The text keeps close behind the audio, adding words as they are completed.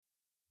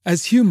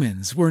As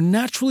humans, we're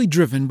naturally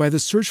driven by the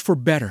search for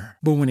better.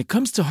 But when it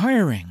comes to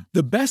hiring,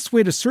 the best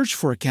way to search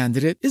for a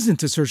candidate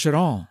isn't to search at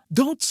all.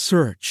 Don't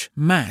search,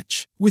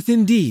 match with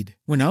Indeed.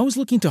 When I was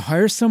looking to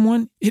hire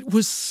someone, it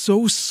was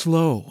so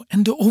slow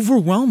and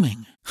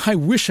overwhelming. I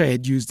wish I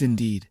had used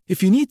Indeed.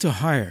 If you need to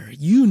hire,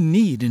 you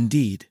need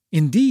Indeed.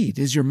 Indeed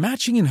is your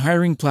matching and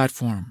hiring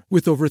platform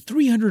with over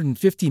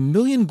 350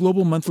 million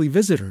global monthly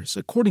visitors,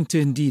 according to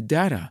Indeed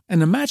data,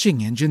 and a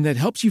matching engine that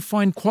helps you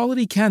find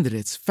quality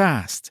candidates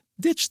fast.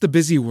 Ditch the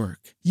busy work.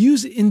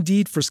 Use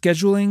Indeed for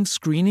scheduling,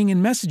 screening,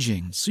 and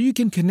messaging so you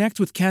can connect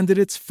with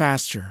candidates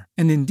faster.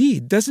 And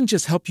Indeed doesn't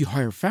just help you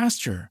hire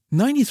faster.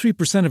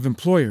 93% of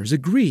employers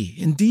agree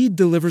Indeed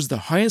delivers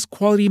the highest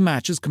quality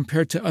matches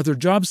compared to other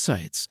job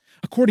sites,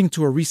 according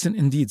to a recent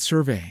Indeed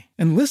survey.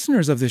 And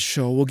listeners of this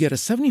show will get a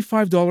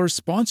 $75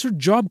 sponsored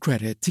job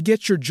credit to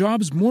get your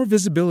jobs more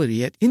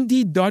visibility at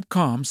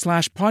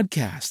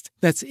Indeed.com/podcast.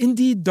 That's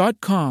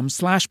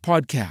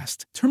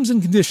Indeed.com/podcast. Terms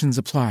and conditions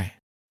apply.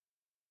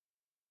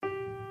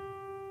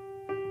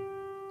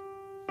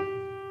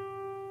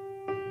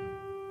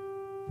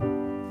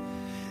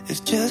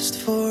 If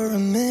just for a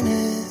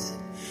minute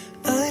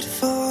I'd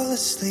fall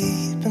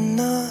asleep and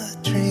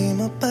not dream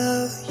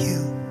about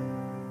you.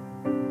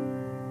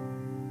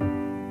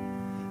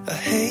 I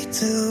hate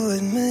to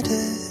admit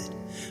it,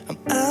 I'm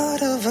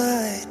out of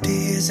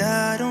ideas,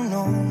 I don't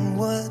know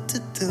what to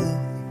do.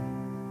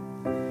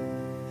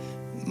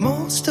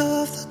 Most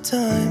of the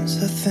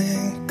times I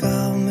think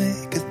I'll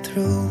make it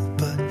through,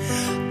 but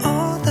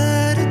all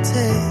that it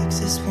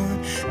takes is one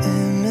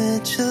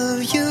image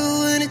of you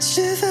and it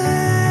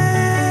shivers.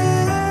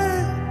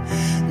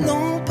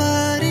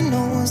 Nobody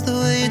knows the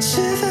way it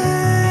shivers.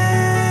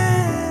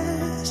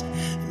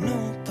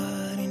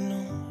 Nobody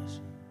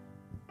knows.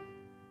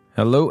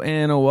 Hello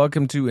and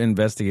welcome to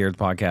Investigators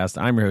Podcast.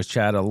 I'm your host,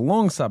 Chad,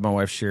 alongside my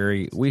wife,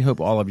 Sherry. We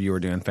hope all of you are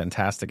doing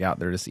fantastic out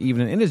there this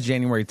evening. It is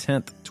January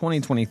 10th,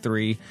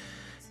 2023.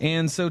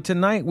 And so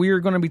tonight we are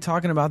going to be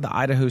talking about the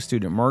Idaho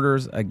student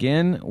murders.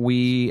 Again,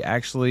 we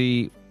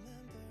actually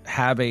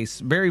have a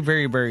very,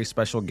 very, very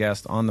special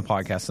guest on the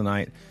podcast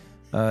tonight.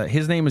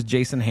 His name is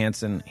Jason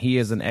Hanson. He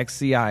is an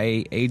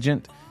ex-CIA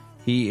agent.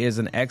 He is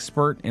an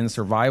expert in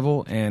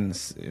survival and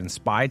in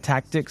spy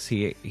tactics.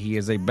 He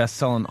is a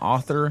best-selling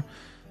author.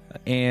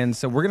 And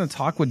so we're going to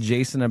talk with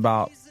Jason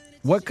about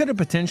what could have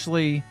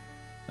potentially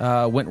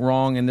went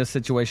wrong in this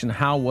situation.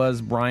 How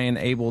was Brian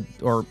able,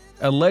 or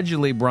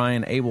allegedly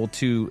Brian able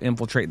to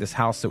infiltrate this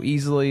house so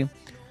easily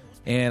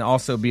and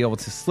also be able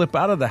to slip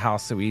out of the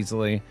house so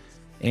easily?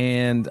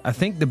 And I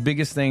think the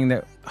biggest thing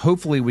that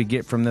hopefully we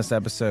get from this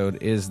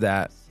episode is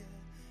that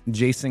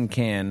Jason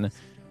can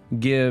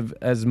give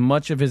as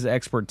much of his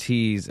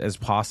expertise as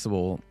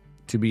possible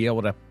to be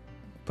able to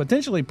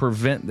potentially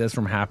prevent this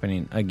from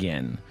happening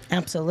again.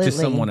 Absolutely. To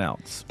someone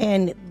else.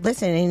 And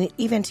listen, and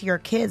even to your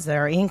kids that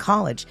are in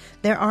college,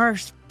 there are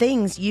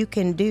things you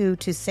can do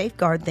to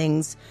safeguard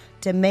things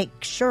to make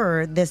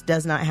sure this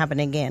does not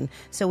happen again.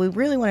 So we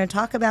really want to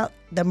talk about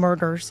the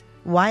murders,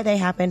 why they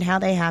happened, how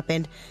they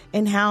happened,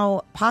 and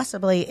how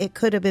possibly it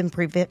could have been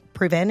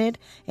prevented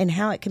and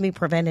how it can be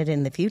prevented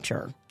in the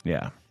future.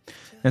 Yeah.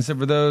 And so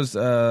for those,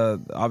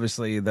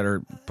 obviously, that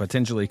are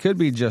potentially could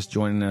be just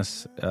joining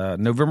us,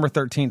 November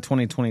 13th,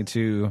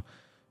 2022,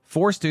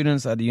 4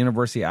 students at the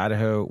University of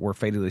Idaho were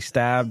fatally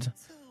stabbed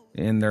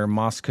in their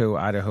Moscow,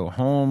 Idaho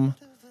home.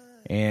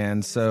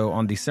 And so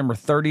on December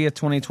 30th,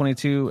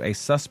 2022, a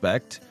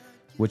suspect,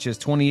 which is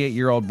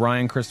 28-year-old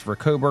Brian Christopher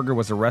Kohberger,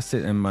 was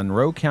arrested in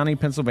Monroe County,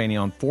 Pennsylvania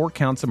on 4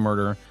 counts of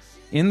murder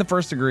in the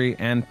first degree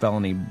and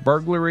felony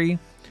burglary.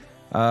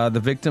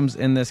 The victims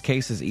in this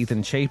case is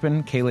Ethan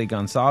Chapin, Kaylee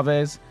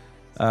Gonsalves,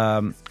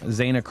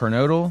 Zaina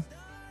Kernodle,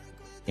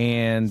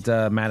 and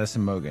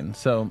Madison Mogan.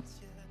 So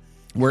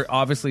we're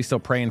obviously still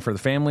praying for the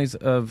families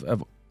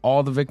of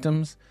all the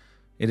victims.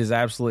 It is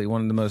absolutely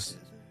one of the most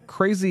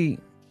crazy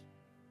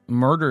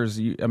murders,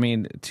 in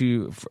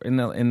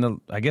the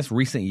I guess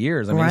recent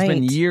years. I mean, Right. It's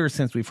been years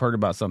since we've heard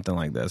about something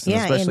like this, and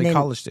especially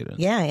college students.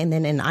 Yeah, and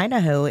then in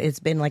Idaho, it's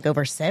been like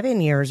over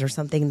 7 years or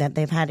something that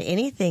they've had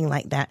anything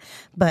like that.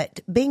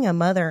 But being a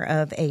mother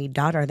of a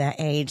daughter that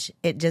age,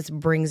 it just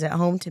brings it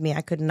home to me.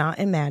 I could not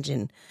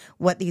imagine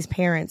what these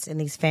parents and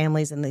these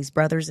families and these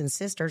brothers and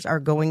sisters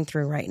are going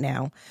through right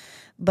now.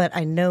 But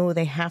I know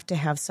they have to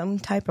have some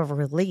type of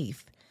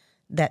relief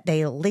that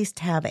they at least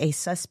have a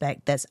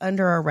suspect that's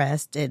under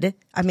arrest and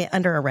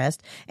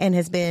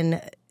has been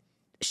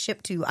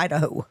shipped to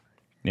Idaho.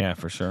 Yeah,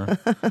 for sure.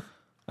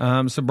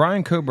 So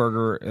Brian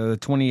Kohberger, the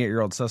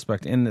 28-year-old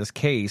suspect in this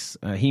case,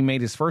 he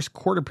made his first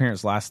court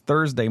appearance last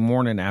Thursday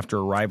morning after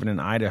arriving in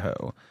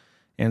Idaho.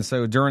 And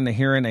so during the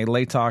hearing, a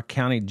Latah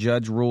County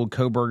judge ruled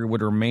Kohberger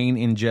would remain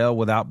in jail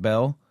without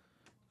bail.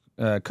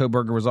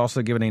 Kohberger was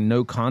also given a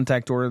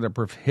no-contact order that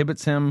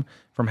prohibits him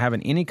from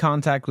having any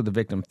contact with the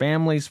victim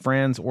families,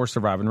 friends, or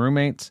surviving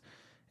roommates.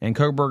 And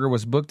Kohberger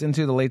was booked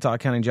into the Latah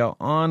County Jail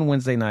on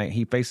Wednesday night.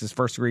 He faces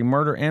first-degree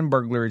murder and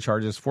burglary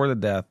charges for the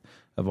death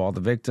of all the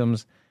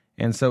victims.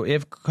 And so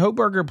if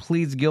Kohberger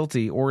pleads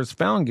guilty or is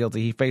found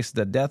guilty, he faces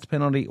the death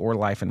penalty or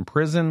life in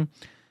prison.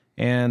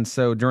 And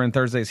so during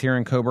Thursday's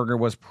hearing, Kohberger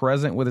was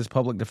present with his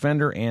public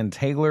defender, Ann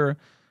Taylor.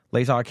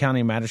 Latah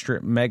County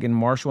Magistrate Megan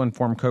Marshall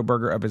informed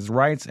Kohberger of his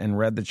rights and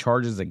read the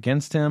charges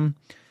against him.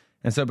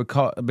 And so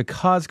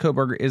because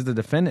Kohberger is the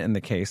defendant in the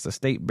case, the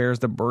state bears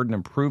the burden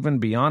of proving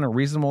beyond a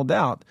reasonable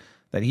doubt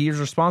that he is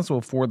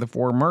responsible for the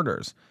 4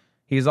 murders.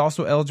 He is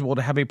also eligible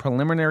to have a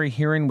preliminary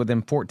hearing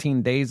within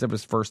 14 days of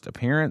his first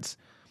appearance.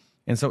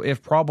 And so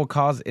if probable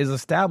cause is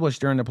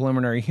established during the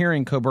preliminary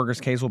hearing,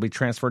 Kohberger's case will be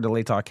transferred to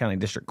Latah County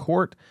District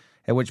Court,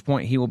 at which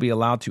point he will be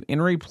allowed to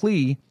enter a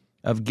plea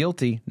of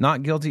guilty,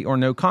 not guilty, or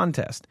no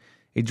contest.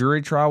 A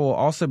jury trial will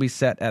also be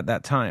set at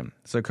that time.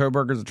 So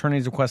Kohberger's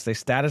attorneys request a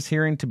status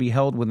hearing to be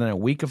held within a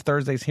week of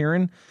Thursday's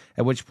hearing,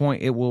 at which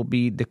point it will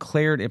be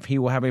declared if he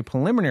will have a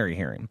preliminary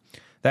hearing.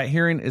 That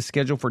hearing is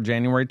scheduled for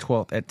January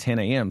 12th at 10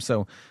 a.m.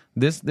 So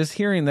this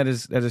hearing that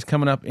is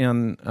coming up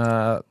in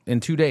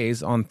 2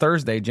 days on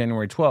Thursday,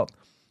 January 12th,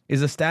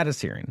 is a status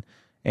hearing.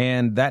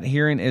 And that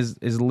hearing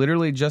is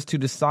literally just to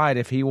decide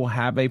if he will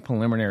have a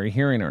preliminary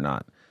hearing or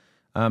not.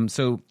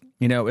 So,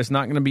 it's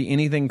not going to be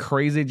anything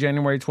crazy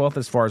January 12th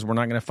as far as we're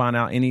not going to find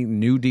out any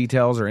new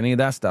details or any of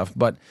that stuff.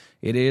 But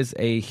it is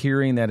a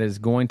hearing that is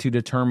going to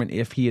determine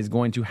if he is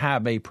going to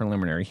have a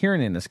preliminary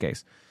hearing in this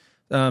case.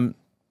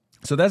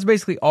 So that's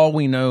basically all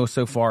we know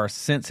so far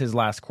since his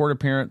last court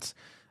appearance.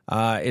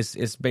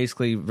 It's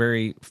basically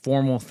very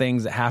formal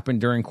things that happen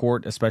during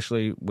court,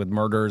 especially with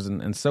murders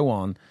and so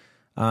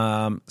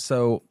on.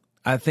 So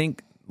I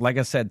think, like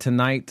I said,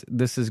 tonight,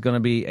 this is going to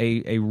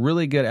be a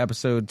really good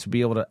episode to be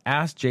able to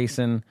ask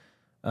Jason,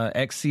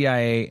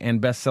 ex-CIA and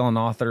best-selling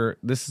author.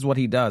 This is what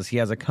he does. He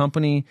has a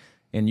company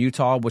in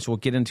Utah, which we'll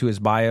get into his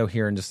bio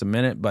here in just a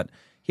minute, but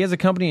he has a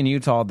company in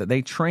Utah that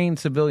they train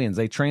civilians.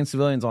 They train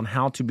civilians on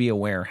how to be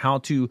aware, how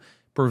to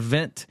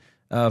prevent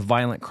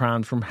violent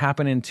crimes from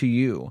happening to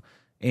you.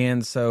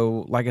 And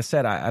so, like I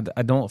said,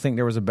 I don't think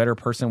there was a better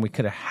person we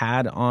could have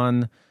had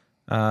on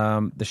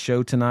the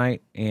show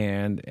tonight,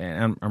 and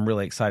I'm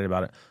really excited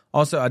about it.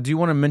 Also, I do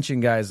want to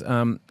mention, guys,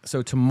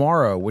 so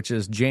tomorrow, which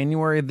is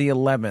January the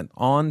 11th,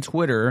 on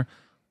Twitter,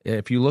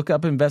 if you look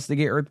up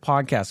Investigate Earth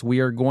Podcast, we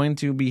are going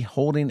to be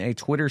holding a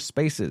Twitter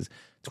Spaces.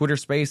 Twitter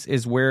Space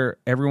is where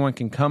everyone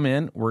can come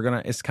in.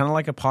 It's kind of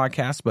like a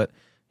podcast, but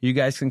you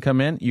guys can come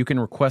in. You can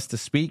request to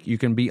speak. You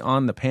can be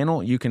on the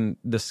panel. You can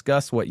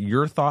discuss what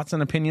your thoughts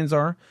and opinions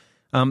are.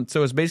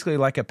 So it's basically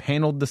like a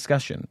panel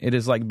discussion. It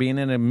is like being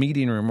in a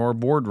meeting room or a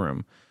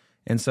boardroom.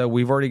 And so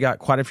we've already got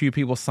quite a few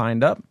people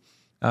signed up.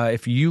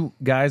 If you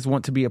guys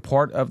want to be a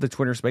part of the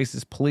Twitter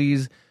Spaces,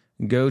 please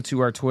go to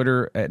our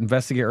Twitter at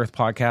Investigate Earth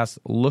Podcast.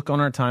 Look on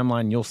our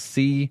timeline. You'll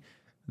see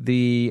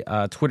the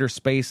Twitter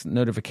Space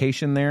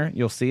notification there.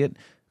 You'll see it.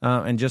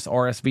 And just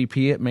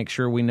RSVP it. Make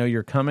sure we know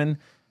you're coming.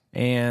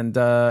 And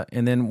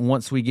then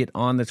once we get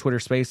on the Twitter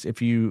Space,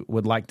 if you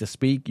would like to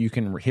speak, you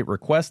can hit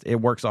request. It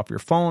works off your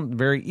phone.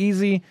 Very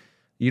easy.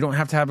 You don't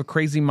have to have a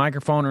crazy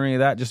microphone or any of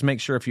that. Just make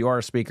sure if you are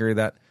a speaker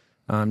that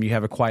you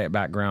have a quiet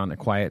background, a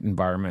quiet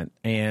environment.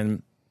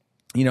 And,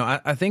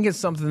 I think it's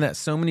something that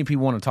so many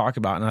people want to talk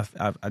about.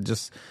 And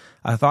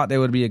I thought it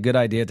would be a good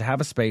idea to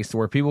have a space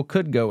where people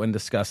could go and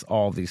discuss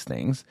all of these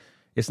things.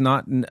 It's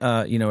not,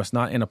 it's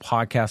not in a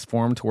podcast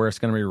form to where it's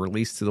going to be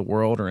released to the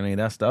world or any of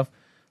that stuff.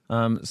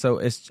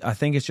 So I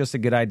think it's just a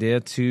good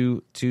idea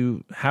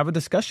to have a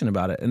discussion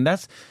about it. And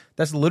that's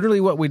literally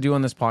what we do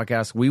on this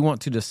podcast. We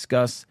want to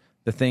discuss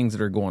the things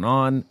that are going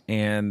on.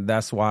 And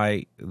that's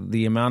why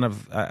the amount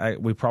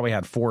of, we probably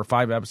had 4 or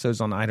 5 episodes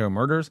on the Idaho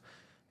murders.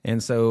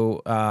 And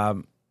so,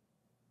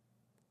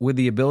 with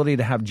the ability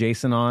to have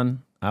Jason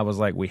on, I was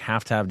like, we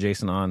have to have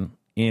Jason on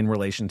in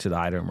relation to the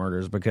Idaho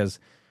murders, because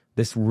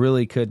this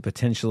really could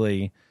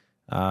potentially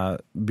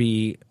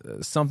be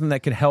something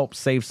that could help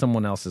save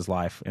someone else's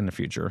life in the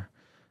future.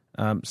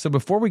 So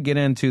before we get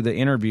into the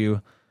interview,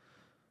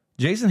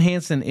 Jason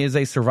Hanson is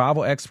a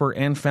survival expert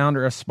and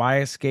founder of Spy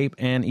Escape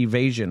and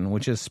Evasion,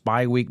 which is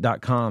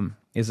spyweek.com.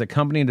 Is a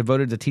company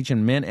devoted to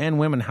teaching men and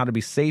women how to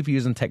be safe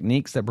using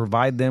techniques that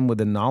provide them with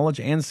the knowledge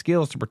and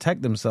skills to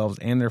protect themselves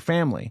and their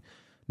family,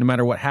 no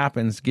matter what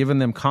happens, giving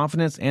them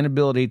confidence and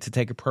ability to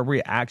take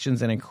appropriate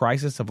actions in a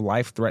crisis of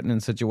life-threatening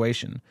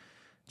situation.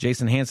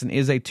 Jason Hanson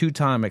is a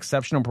 2-time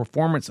Exceptional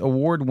Performance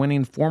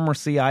Award-winning former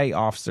CIA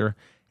officer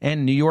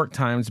and New York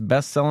Times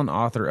best-selling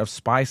author of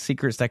Spy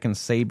Secrets That Can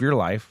Save Your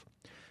Life.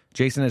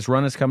 Jason has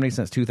run his company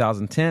since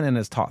 2010 and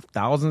has taught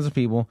thousands of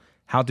people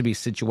how to be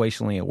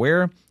situationally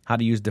aware, how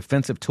to use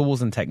defensive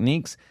tools and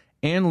techniques,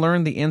 and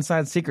learn the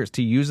inside secrets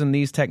to using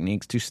these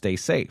techniques to stay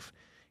safe.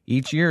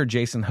 Each year,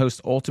 Jason hosts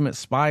Ultimate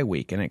Spy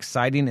Week, an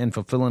exciting and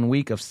fulfilling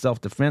week of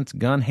self-defense,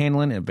 gun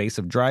handling,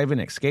 evasive driving,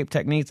 escape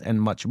techniques,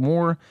 and much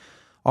more.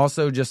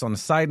 Also, just on a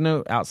side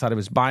note, outside of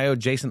his bio,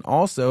 Jason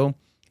also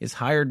is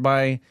hired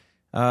by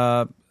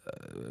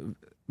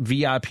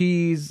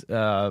VIPs,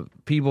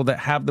 people that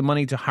have the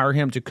money to hire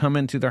him to come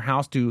into their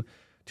house to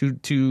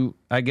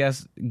I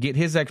guess, get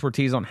his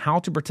expertise on how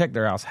to protect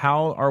their house.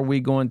 How are we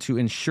going to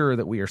ensure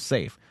that we are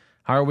safe?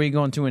 How are we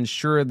going to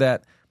ensure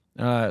that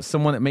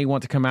someone that may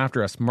want to come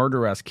after us,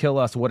 murder us, kill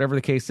us, whatever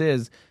the case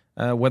is,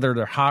 whether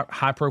they're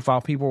high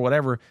profile people or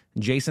whatever,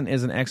 Jason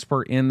is an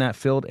expert in that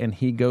field, and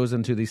he goes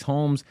into these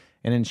homes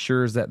and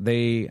ensures that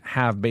they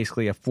have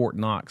basically a Fort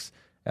Knox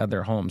at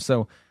their home.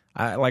 So,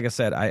 like I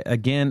said, I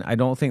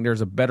don't think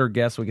there's a better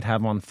guest we could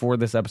have on for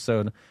this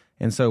episode.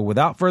 And so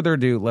without further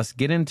ado, let's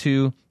get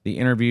into the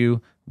interview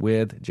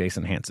with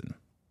Jason Hanson.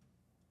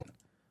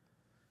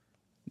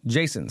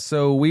 Jason,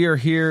 so we are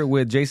here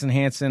with Jason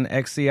Hanson,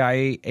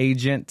 ex-CIA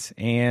agent.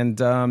 And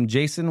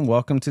Jason,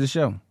 welcome to the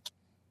show.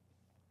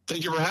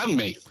 Thank you for having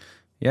me.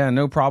 Yeah,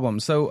 no problem.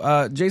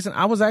 So, Jason,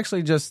 I was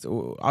actually just,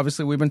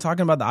 obviously, we've been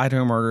talking about the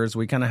Idaho murders.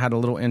 We kind of had a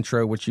little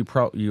intro, which you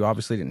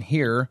obviously didn't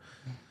hear.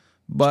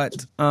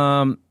 But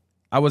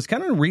I was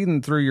kind of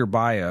reading through your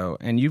bio,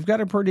 and you've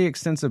got a pretty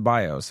extensive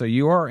bio. So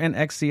you are an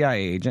ex-CIA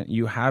agent.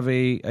 You have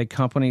a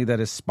company that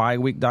is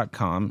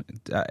spyweek.com.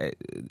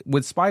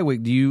 With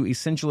Spyweek, do you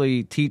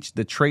essentially teach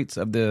the traits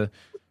of the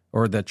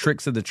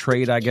tricks of the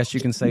trade, I guess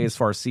you can say, as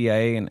far as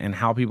CIA and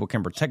how people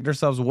can protect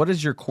themselves? What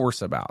is your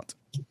course about?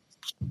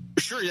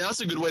 Sure, yeah,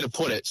 that's a good way to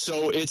put it.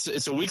 So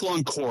it's a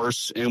week-long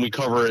course, and we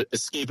cover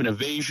escape and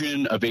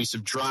evasion,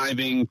 evasive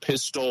driving,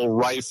 pistol,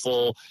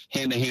 rifle,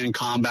 hand-to-hand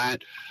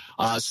combat.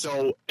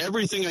 So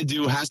everything I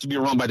do has to be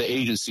run by the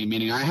agency,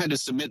 meaning I had to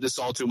submit this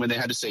all to them, and they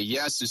had to say,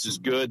 yes, this is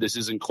good, this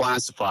isn't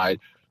classified.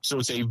 So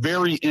it's a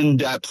very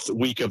in-depth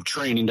week of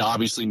training to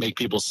obviously make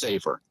people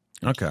safer.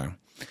 Okay.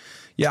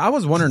 Yeah, I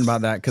was wondering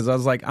about that because I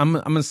was like,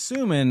 I'm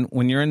assuming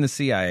when you're in the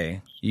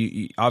CIA,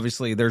 you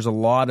obviously there's a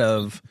lot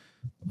of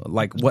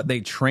like what they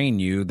train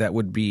you that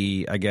would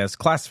be, I guess,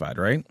 classified,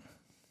 right?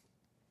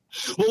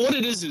 Well, what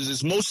it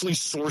is mostly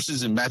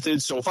sources and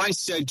methods. So if I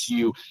said to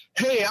you,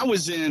 hey, I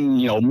was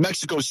in,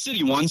 Mexico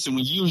City once and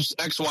we used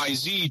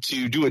XYZ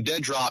to do a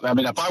dead drop. I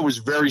mean, if I was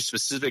very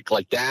specific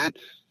like that,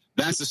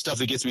 that's the stuff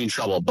that gets me in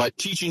trouble. But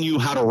teaching you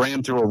how to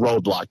ram through a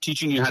roadblock,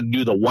 teaching you how to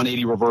do the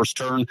 180 reverse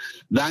turn,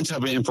 that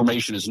type of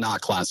information is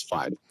not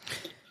classified.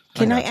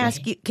 Can I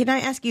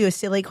ask you a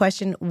silly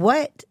question?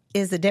 What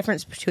is the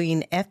difference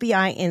between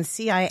FBI and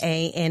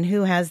CIA, and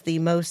who has the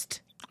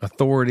most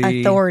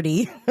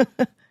authority?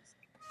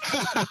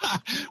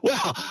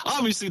 Well,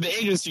 obviously the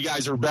agency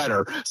guys are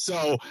better.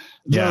 So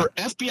they're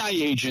FBI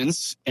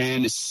agents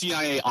and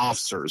CIA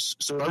officers.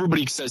 So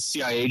everybody says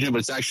CIA agent, but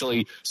it's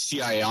actually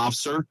CIA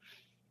officer.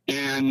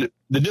 And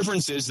the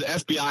difference is the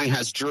FBI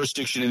has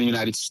jurisdiction in the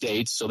United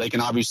States, so they can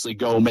obviously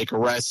go make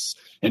arrests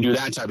and do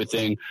that type of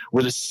thing,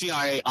 where the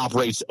CIA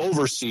operates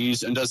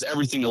overseas and does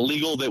everything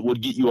illegal that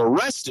would get you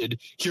arrested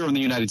here in the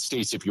United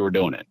States if you were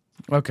doing it.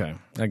 Okay,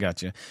 I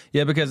got you.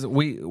 Yeah, because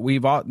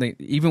we've all,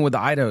 even with the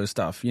Idaho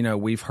stuff,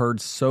 we've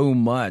heard so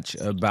much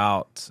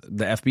about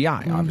the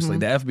FBI. Obviously,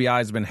 the FBI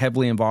has been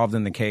heavily involved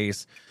in the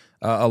case,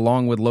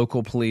 along with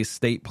local police,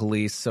 state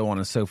police, so on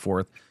and so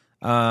forth.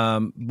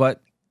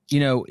 But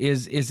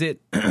is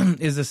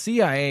the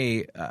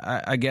CIA?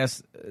 I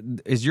guess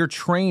is your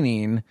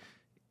training?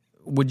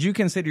 Would you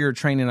consider your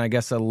training, I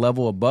guess, a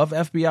level above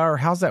FBI, or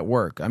how's that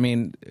work? I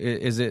mean,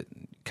 is it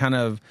kind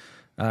of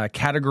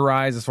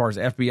categorized as far as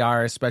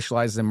FBI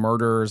specializes in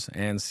murders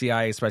and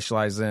CIA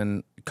specializes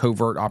in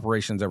covert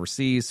operations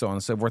overseas, so on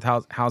and so forth?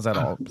 How's that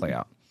all play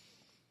out?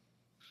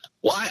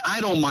 Well, I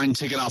don't mind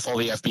taking off all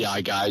the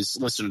FBI guys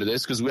listening to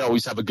this because we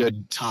always have a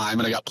good time,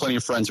 and I got plenty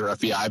of friends who are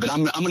FBI. But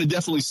I'm going to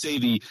definitely say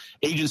the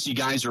agency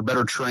guys are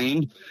better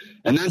trained,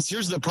 and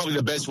here's probably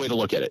the best way to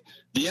look at it.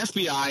 The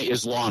FBI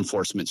is law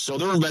enforcement, so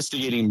they're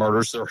investigating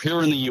murders. They're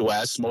here in the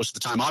U.S. most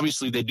of the time.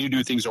 Obviously, they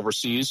do things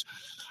overseas,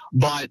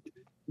 but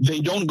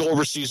they don't go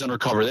overseas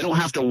undercover. They don't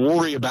have to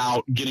worry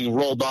about getting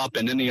rolled up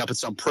and ending up in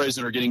some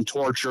prison or getting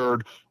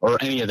tortured or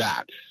any of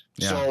that.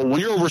 Yeah. So when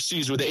you're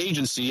overseas with the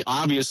agency,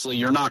 obviously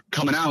you're not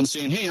coming out and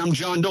saying, hey, I'm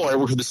John Doe, I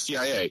work for the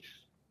CIA.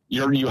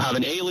 You have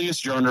an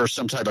alias, you're under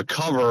some type of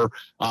cover,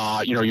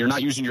 you're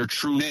not using your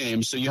true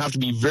name. So you have to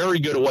be very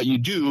good at what you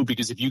do,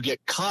 because if you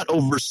get caught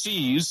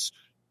overseas,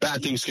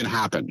 bad things can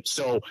happen.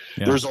 So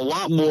there's a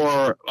lot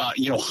more,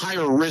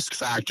 higher risk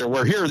factor,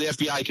 where here the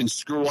FBI can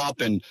screw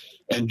up and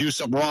do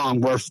something wrong,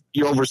 where if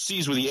you're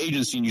overseas with the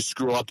agency and you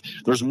screw up,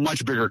 there's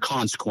much bigger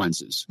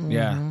consequences.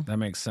 Yeah, that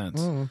makes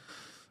sense.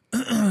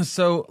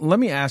 So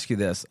let me ask you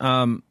this.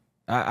 I'm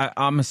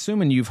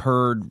assuming you've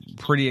heard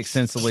pretty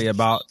extensively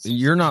about,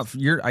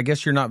 I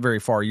guess you're not very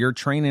far. Your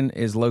training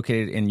is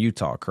located in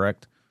Utah,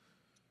 correct?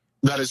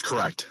 That is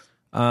correct.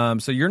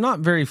 So you're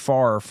not very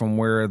far from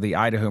where the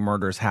Idaho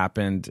murders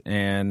happened,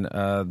 and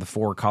the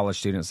 4 college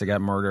students that got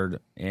murdered.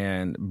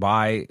 And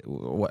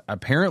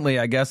apparently,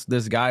 I guess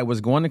this guy was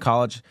going to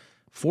college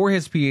for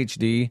his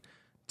PhD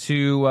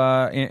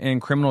in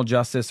criminal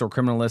justice or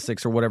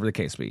criminalistics or whatever the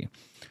case be.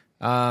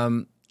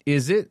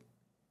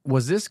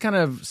 Was this kind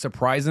of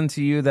surprising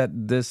to you that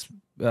this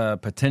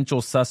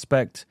potential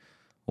suspect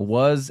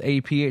was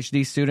a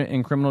PhD student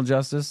in criminal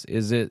justice?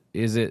 Is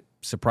it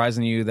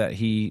surprising to you that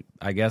he,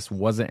 I guess,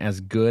 wasn't as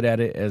good at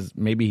it as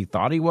maybe he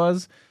thought he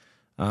was,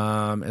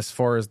 as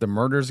far as the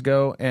murders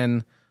go?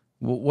 And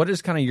what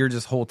is kind of your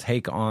just whole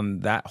take on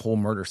that whole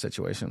murder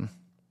situation?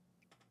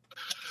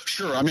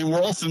 Sure. I mean, we're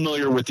all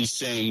familiar with the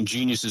saying,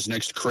 genius is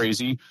next to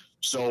crazy.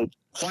 So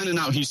finding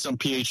out he's some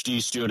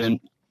PhD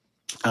student,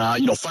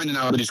 finding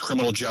out that he's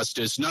criminal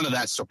justice, none of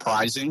that's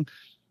surprising.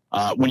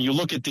 When you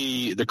look at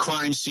the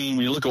crime scene,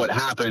 when you look at what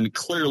happened,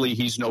 clearly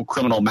he's no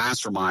criminal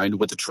mastermind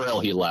with the trail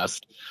he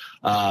left.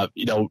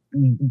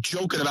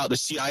 Joking about the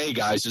CIA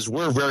guys is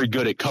we're very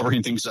good at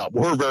covering things up.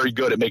 We're very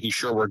good at making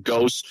sure we're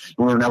ghosts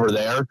and we're never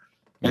there.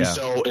 And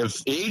so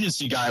if the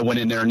agency guy went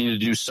in there and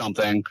needed to do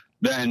something,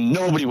 then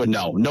nobody would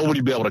know. Nobody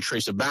would be able to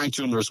trace it back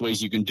to him. There's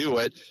ways you can do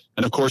it.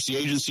 And, of course, the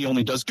agency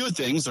only does good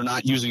things. They're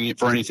not using it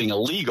for anything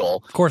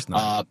illegal. Of course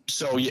not.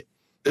 This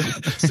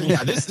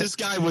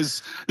guy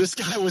was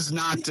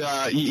not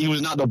he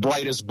was not the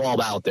brightest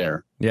bulb out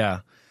there.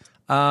 Yeah.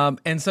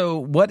 And so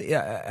what,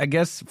 I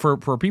guess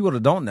for people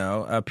that don't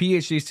know, a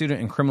PhD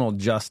student in criminal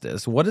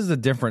justice, what is the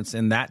difference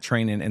in that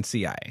training and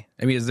CIA?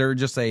 I mean, is there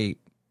just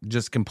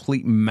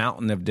complete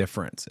mountain of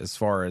difference as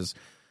far as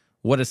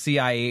what a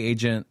CIA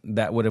agent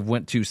that would have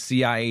went to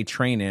CIA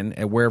training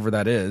at wherever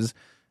that is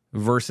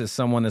versus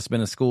someone that's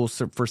been in school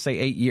for say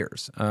 8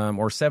 years,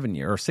 or 7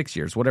 years or 6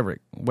 years, whatever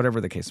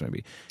the case may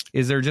be?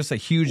 Is there just a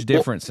huge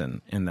difference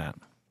in that?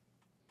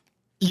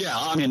 Yeah,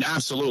 I mean,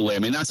 absolutely. I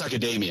mean, that's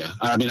academia.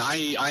 I mean,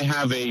 I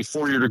have a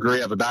 4-year degree,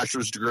 I have a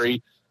bachelor's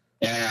degree,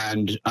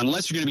 and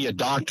unless you're going to be a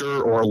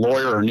doctor or a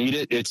lawyer or need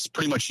it, it's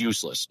pretty much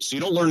useless. So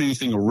you don't learn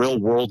anything real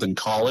world in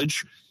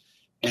college.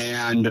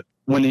 And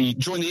when you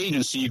join the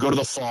agency, you go to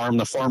the farm.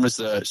 The farm is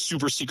the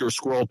super secret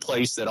squirrel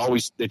place that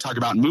they talk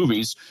about in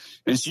movies.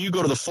 And so you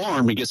go to the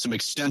farm and get some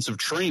extensive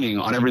training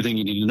on everything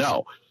you need to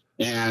know.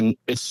 And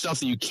it's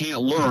stuff that you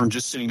can't learn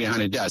just sitting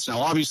behind a desk. Now,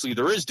 obviously,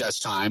 there is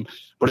desk time,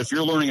 but if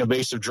you're learning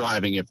evasive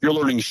driving, if you're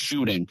learning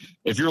shooting,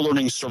 if you're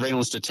learning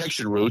surveillance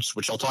detection routes,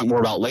 which I'll talk more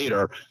about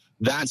later,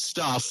 that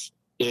stuff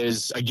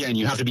is, again,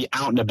 you have to be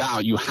out and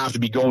about. You have to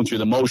be going through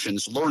the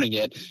motions, learning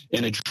it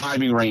in a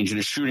driving range, in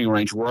a shooting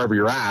range, wherever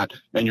you're at.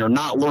 And you're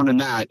not learning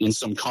that in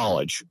some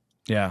college.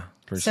 Yeah,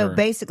 for sure. So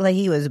basically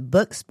he was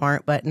book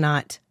smart, but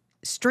not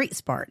street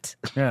smart.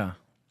 Yeah.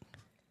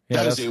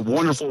 That is a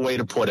wonderful way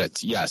to put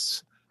it.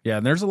 Yes. Yeah,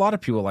 and there's a lot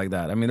of people like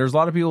that. I mean, there's a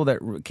lot of people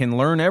that can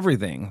learn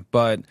everything,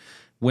 but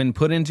when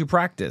put into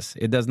practice,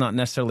 it does not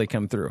necessarily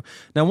come through.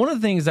 Now, one of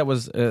the things that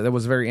was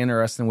very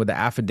interesting with the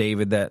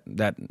affidavit that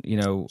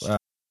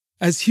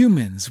As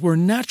humans, we're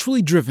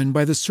naturally driven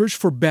by the search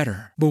for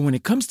better. But when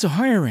it comes to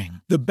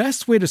hiring, the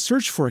best way to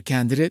search for a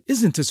candidate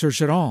isn't to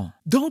search at all.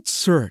 Don't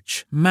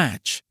search,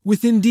 match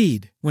with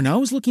Indeed. When I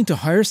was looking to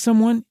hire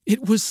someone,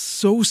 it was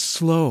so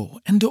slow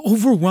and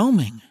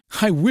overwhelming.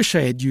 I wish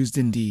I had used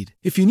Indeed.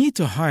 If you need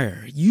to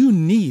hire, you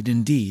need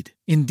Indeed.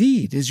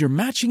 Indeed is your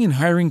matching and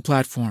hiring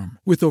platform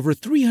with over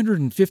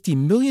 350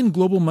 million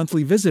global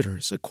monthly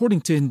visitors,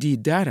 according to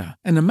Indeed data,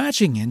 and a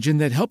matching engine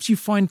that helps you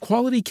find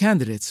quality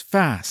candidates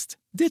fast.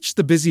 Ditch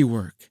the busy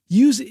work.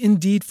 Use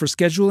Indeed for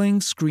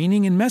scheduling,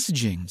 screening, and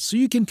messaging so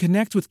you can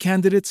connect with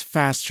candidates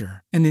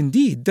faster. And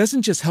Indeed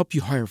doesn't just help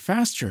you hire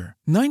faster.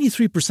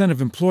 93%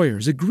 of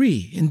employers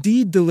agree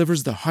Indeed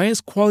delivers the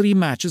highest quality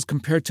matches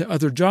compared to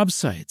other job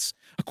sites,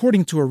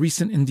 according to a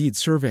recent Indeed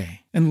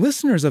survey. And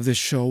listeners of this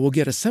show will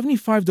get a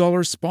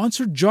 $75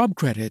 sponsored job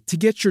credit to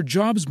get your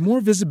jobs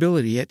more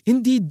visibility at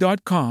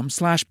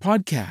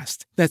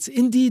Indeed.com/podcast. That's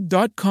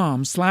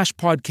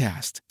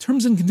Indeed.com/podcast.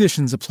 Terms and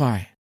conditions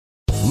apply.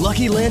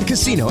 Lucky Land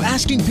Casino,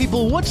 asking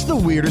people, what's the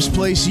weirdest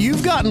place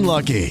you've gotten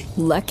lucky?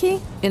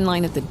 Lucky? In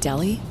line at the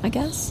deli, I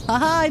guess?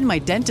 Aha, in my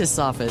dentist's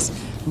office.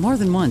 More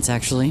than once,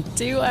 actually.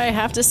 Do I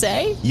have to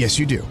say? Yes,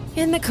 you do.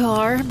 In the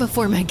car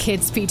before my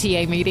kids'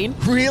 PTA meeting.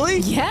 Really?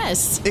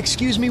 Yes.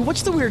 Excuse me,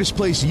 what's the weirdest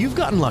place you've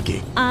gotten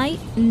lucky? I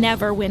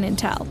never win and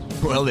tell.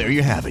 Well, there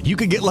you have it. You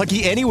can get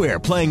lucky anywhere,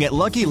 playing at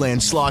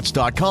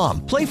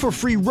LuckyLandSlots.com. Play for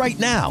free right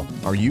now.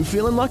 Are you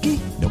feeling lucky?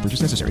 No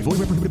purchase necessary. Void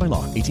where prohibited by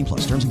law.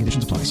 18+. Terms and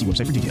conditions apply. See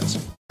website for details.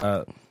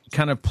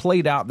 Kind of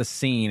played out the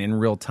scene in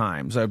real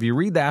time. So if you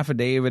read the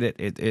affidavit,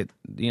 it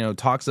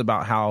talks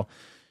about how,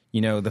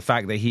 the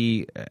fact that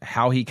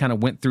how he kind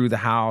of went through the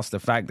house, the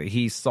fact that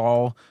he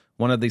saw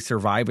one of the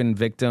surviving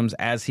victims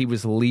as he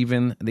was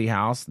leaving the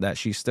house, that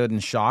she stood in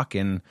shock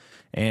and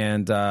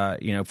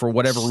for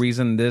whatever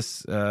reason,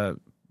 this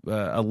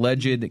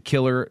alleged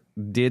killer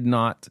did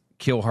not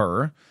kill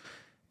her.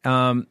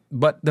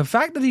 But the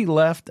fact that he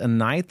left a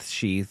knife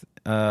sheath,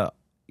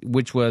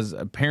 which was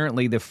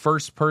apparently the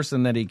first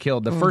person that he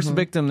killed, the first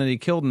victim that he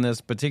killed in this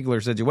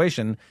particular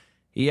situation,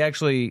 he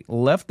actually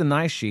left the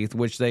knife sheath,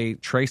 which they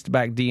traced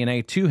back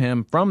DNA to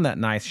him from that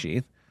knife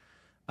sheath.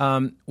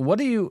 What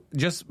do you,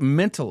 just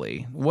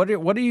mentally, what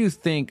do you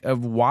think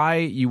of why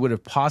you would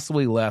have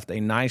possibly left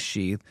a knife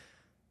sheath,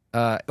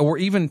 or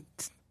even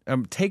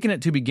taken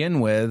it to begin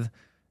with,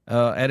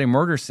 at a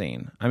murder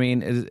scene? I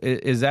mean,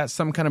 is that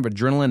some kind of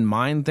adrenaline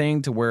mind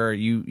thing to where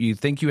you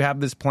think you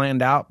have this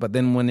planned out, but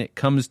then when it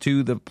comes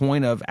to the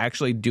point of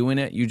actually doing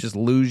it, you just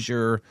lose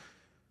your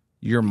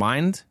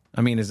mind?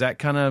 I mean, is that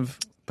kind of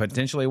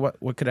potentially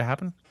what could have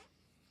happened?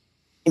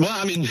 Well,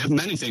 I mean,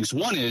 many things.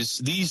 One is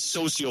these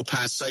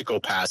sociopaths,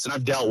 psychopaths, and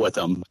I've dealt with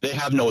them. They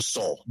have no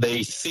soul.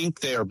 They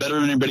think they are better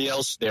than anybody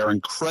else. They are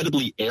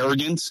incredibly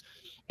arrogant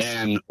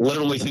and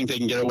literally think they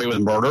can get away with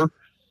murder.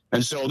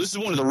 And so this is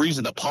one of the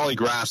reasons that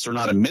polygraphs are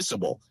not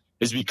admissible,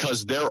 is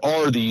because there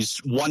are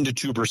these 1%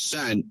 to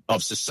 2%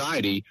 of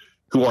society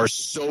who are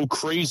so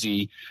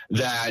crazy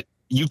that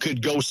you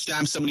could go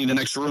stab somebody in the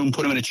next room,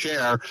 put them in a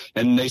chair,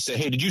 and they say,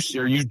 hey,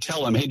 or you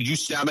tell them, hey, did you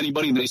stab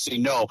anybody? And they say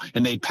no,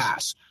 and they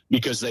pass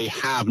because they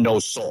have no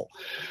soul.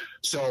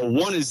 So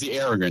one is the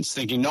arrogance,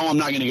 thinking, no, I'm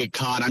not going to get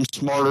caught. I'm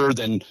smarter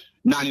than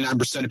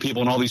 99% of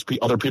people, and all these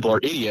other people are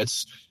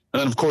idiots. And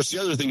then, of course, the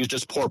other thing is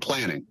just poor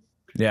planning.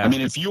 Yeah. I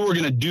mean, if you were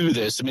going to do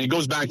this, I mean, it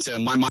goes back to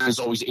my mind is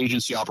always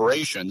agency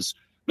operations.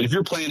 But if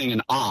you're planning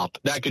an op,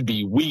 that could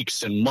be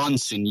weeks and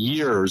months and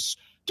years,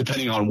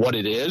 depending on what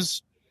it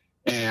is.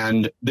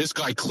 And this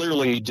guy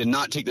clearly did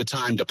not take the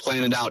time to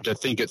plan it out, to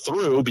think it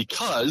through,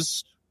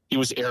 because he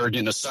was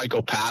arrogant, a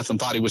psychopath, and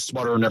thought he was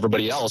smarter than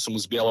everybody else and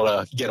was able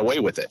to get away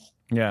with it.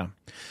 Yeah.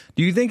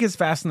 Do you think his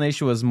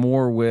fascination was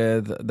more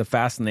with the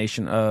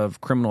fascination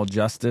of criminal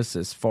justice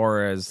as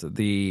far as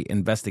the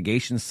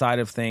investigation side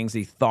of things?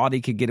 He thought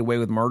he could get away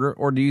with murder?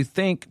 Or do you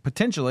think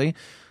potentially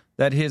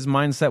that his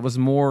mindset was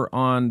more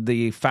on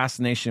the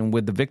fascination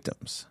with the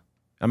victims?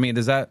 I mean,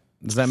 does that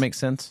make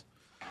sense?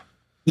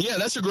 Yeah,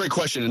 that's a great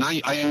question. And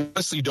I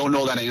honestly don't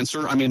know that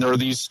answer. I mean, there are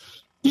these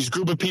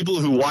group of people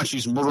who watch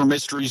these murder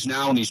mysteries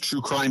now and these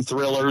true crime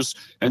thrillers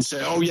and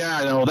say, oh, yeah,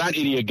 I know that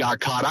idiot got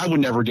caught. I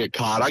would never get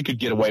caught. I could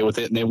get away with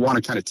it. And they want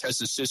to kind of test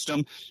the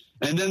system.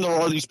 And then there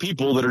are these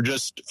people that are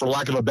just, for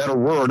lack of a better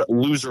word,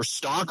 loser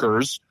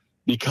stalkers,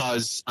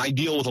 because I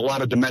deal with a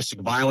lot of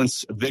domestic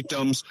violence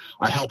victims.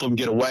 I help them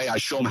get away. I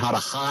show them how to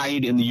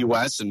hide in the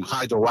U.S. and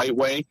hide the right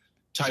way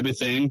type of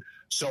thing.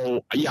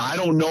 So, yeah, I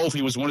don't know if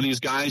he was one of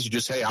these guys who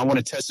just, hey, I want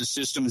to test the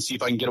system and see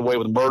if I can get away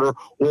with murder,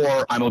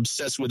 or I'm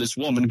obsessed with this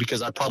woman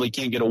because I probably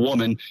can't get a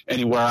woman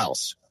anywhere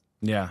else.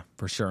 Yeah,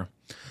 for sure.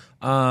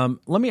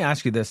 Let me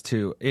ask you this,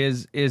 too.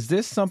 Is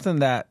this something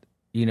that,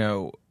 you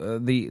know,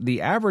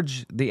 the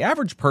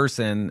average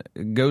person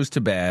goes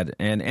to bed,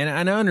 and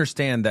I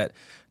understand that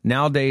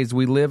nowadays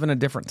we live in a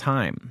different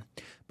time.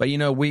 But, you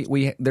know,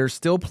 we there's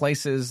still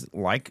places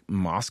like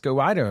Moscow,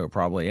 Idaho,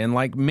 probably, and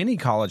like many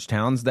college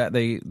towns that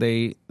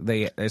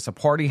it's a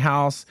party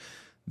house.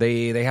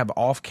 They have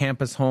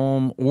off-campus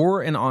home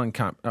or an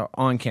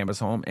on-campus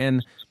home.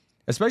 And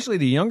especially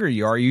the younger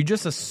you are, you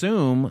just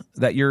assume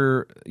that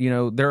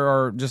there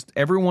are just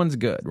everyone's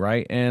good,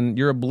 right? And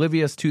you're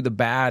oblivious to the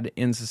bad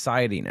in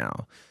society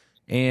now.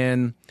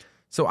 And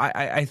so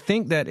I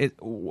think that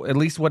at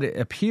least what it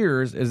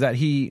appears is that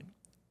he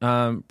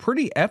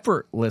pretty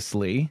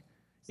effortlessly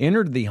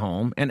entered the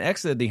home and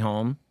exited the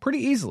home pretty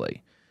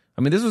easily.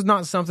 I mean, this was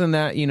not something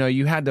that, you know,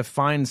 you had to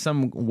find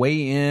some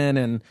way in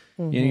and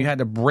you had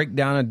to break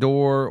down a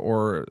door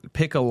or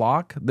pick a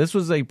lock. This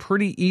was a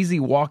pretty easy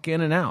walk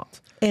in and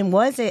out. And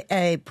was it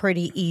a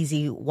pretty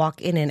easy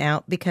walk in and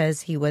out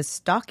because he was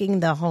stalking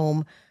the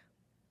home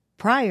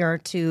prior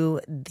to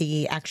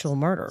the actual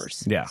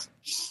murders? Yeah.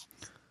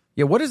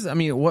 Yeah, what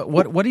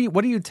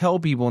do you tell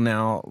people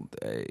now?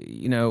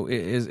 You know,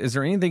 is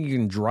there anything you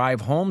can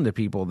drive home to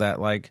people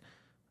that, like,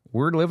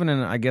 we're living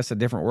in, I guess, a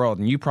different world,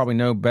 and you probably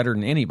know better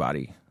than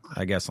anybody,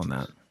 I guess, on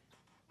that.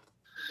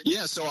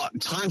 Yeah, so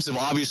times have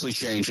obviously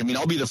changed. I mean,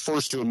 I'll be the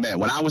first to admit,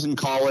 when I was in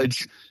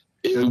college,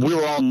 we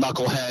were all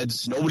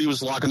knuckleheads. Nobody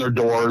was locking their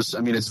doors.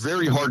 I mean, it's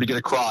very hard to get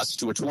across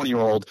to a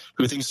 20-year-old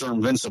who thinks they're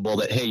invincible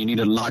that, hey, you need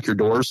to lock your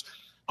doors.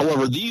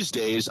 However, these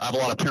days, I have a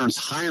lot of parents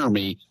hire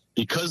me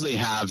because they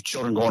have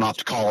children going off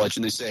to college,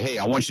 and they say, hey,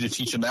 I want you to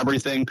teach them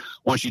everything.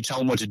 I want you to tell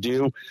them what to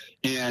do.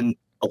 And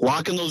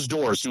locking those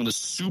doors, doing the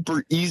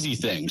super easy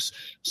things.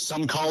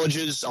 Some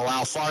colleges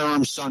allow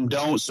firearms, some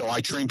don't. So I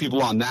train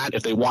people on that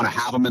if they want to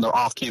have them in their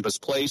off-campus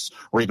place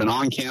or even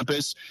on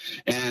campus.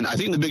 And I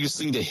think the biggest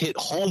thing to hit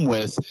home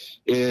with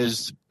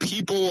is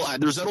people,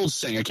 there's that old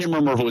saying, I can't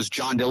remember if it was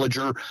John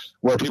Dillinger,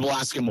 where people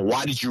ask him, well,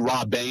 why did you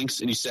rob banks?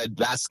 And he said,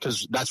 that's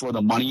because that's where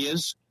the money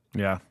is.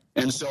 Yeah.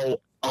 And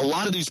so a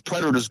lot of these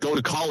predators go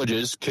to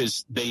colleges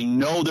because they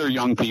know they're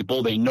young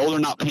people. They know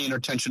they're not paying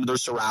attention to their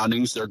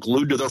surroundings. They're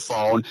glued to their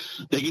phone.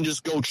 They can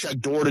just go check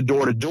door to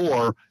door to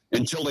door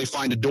until they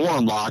find a door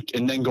unlocked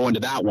and then go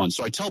into that one.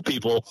 So I tell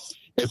people,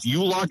 if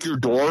you lock your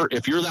door,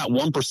 if you're that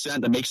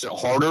 1% that makes it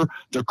harder,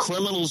 the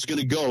criminal's going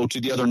to go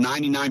to the other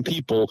 99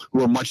 people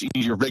who are much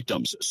easier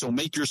victims. So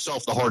make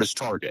yourself the hardest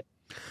target.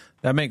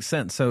 That makes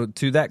sense. So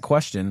to that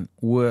question,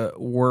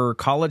 were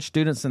college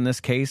students in this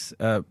case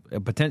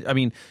potential? I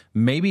mean,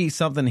 maybe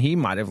something he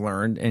might have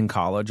learned in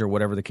college or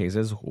whatever the case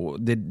is.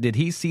 Did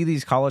he see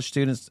these college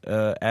students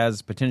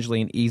as potentially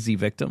an easy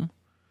victim,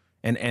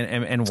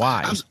 and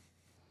why?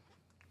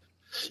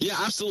 Yeah,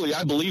 absolutely.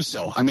 I believe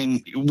so. I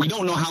mean, we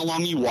don't know how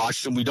long he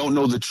watched, and we don't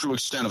know the true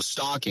extent of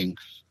stalking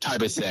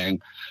type of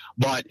thing.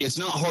 But it's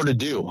not hard to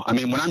do. I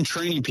mean, when I'm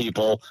training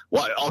people,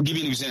 well, I'll give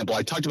you an example.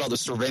 I talked about the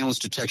surveillance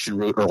detection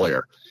route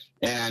earlier,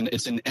 and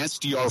it's an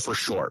SDR for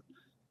short.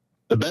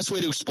 The best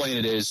way to explain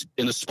it is,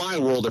 in the spy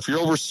world, if you're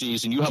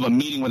overseas and you have a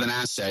meeting with an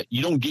asset,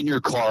 you don't get in your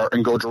car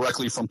and go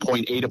directly from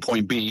point A to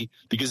point B,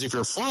 because if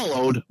you're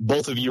followed,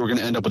 both of you are going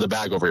to end up with a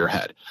bag over your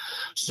head.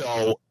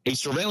 So a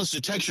surveillance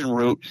detection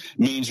route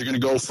means you're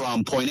going to go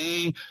from point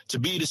A to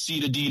B to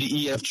C to D to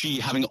E, F, G,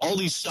 having all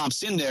these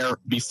stops in there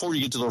before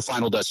you get to the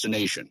final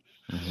destination.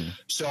 Mm-hmm.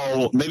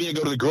 So maybe I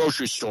go to the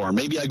grocery store,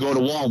 maybe I go to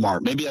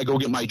Walmart, maybe I go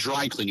get my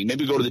dry cleaning,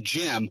 maybe go to the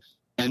gym,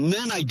 and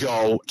then I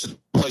go to the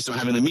place I'm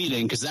having the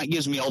meeting, because that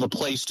gives me all the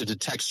place to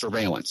detect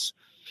surveillance.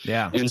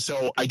 Yeah. And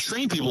so I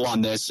train people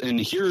on this, and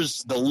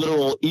here's the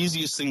literal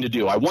easiest thing to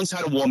do. I once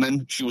had a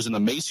woman, she was in the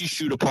Macy's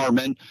shoe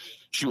department.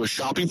 She was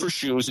shopping for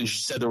shoes, and she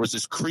said there was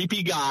this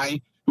creepy guy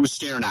who was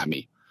staring at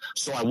me.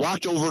 So I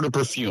walked over to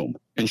perfume,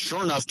 and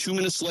sure enough, 2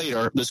 minutes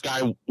later, this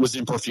guy was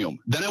in perfume.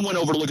 Then I went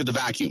over to look at the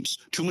vacuums.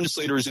 2 minutes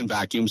later, he's in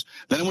vacuums.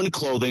 Then I went to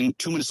clothing.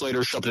 2 minutes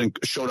later,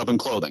 showed up in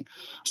clothing.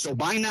 So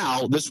by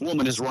now, this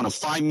woman has run a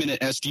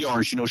 5-minute SDR,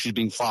 and she knows she's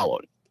being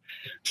followed.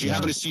 She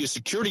happened to see a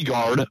security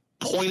guard,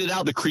 pointed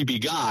out the creepy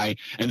guy,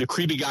 and the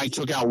creepy guy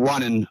took out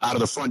running out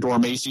of the front door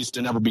of Macy's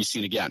to never be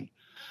seen again.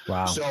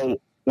 Wow. So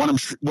when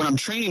I'm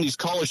training these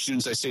college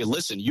students, I say,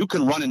 listen, you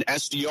can run an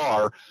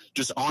SDR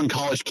just on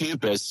college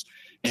campus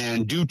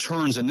and do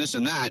turns and this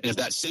and that. And if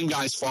that same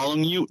guy's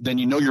following you, then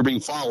you know you're being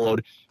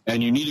followed,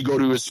 and you need to go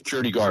to a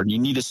security guard. You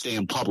need to stay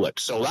in public.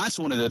 So that's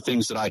one of the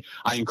things that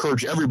I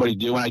encourage everybody to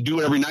do. And I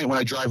do it every night when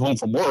I drive home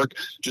from work,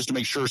 just to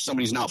make sure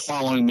somebody's not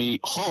following me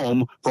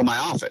home from my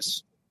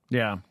office.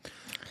 Yeah.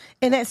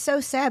 And that's so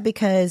sad,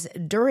 because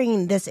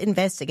during this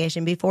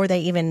investigation, before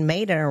they even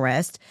made an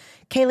arrest,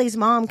 Kaylee's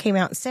mom came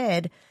out and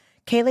said,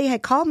 Kaylee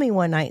had called me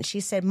one night and she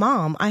said,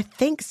 Mom, I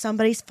think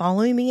somebody's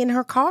following me in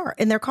their car.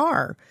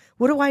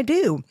 What do I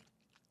do?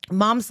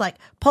 Mom's like,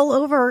 pull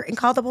over and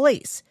call the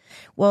police.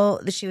 Well,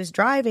 she was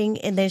driving,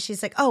 and then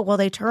she's like, oh, well,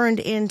 they turned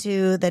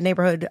into the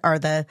neighborhood or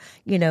the,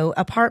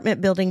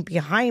 apartment building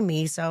behind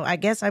me. So I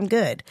guess I'm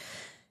good.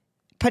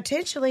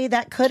 Potentially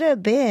that could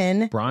have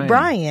been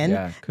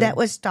Brian that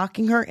was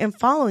stalking her and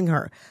following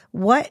her.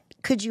 What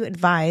could you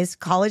advise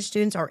college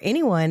students, or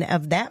anyone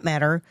of that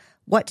matter,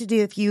 what to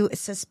do if you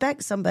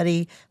suspect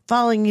somebody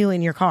following you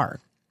in your car?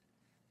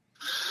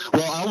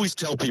 Well, I always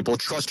tell people,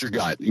 trust your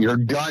gut. Your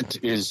gut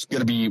is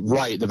going to be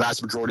right the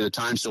vast majority of the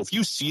time. So if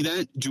you see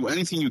that, do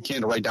anything you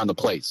can to write down the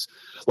plates.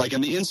 Like in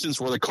the instance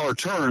where the car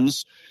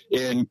turns,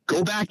 and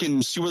go back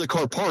and see where the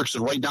car parks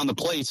and write down the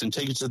plates and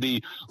take it to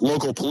the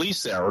local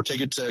police there, or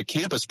take it to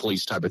campus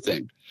police type of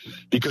thing.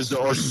 Because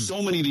there are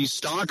so many of these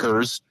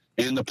stalkers,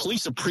 and the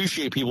police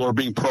appreciate people who are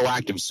being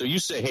proactive. So you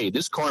say, hey,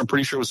 this car I'm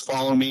pretty sure was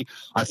following me.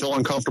 I feel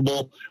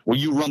uncomfortable. Will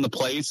you run the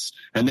plates?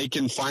 And they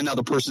can find out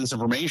the person's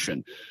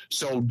information.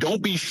 So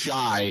don't be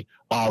shy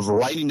of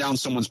writing down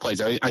someone's plates.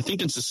 I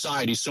think in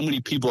society, so many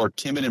people are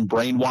timid and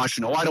brainwashed.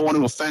 And, I don't want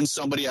to offend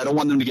somebody. I don't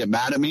want them to get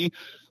mad at me.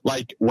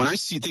 Like, when I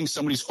think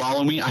somebody's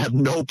following me, I have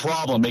no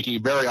problem making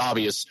it very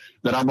obvious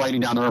that I'm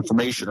writing down their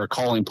information or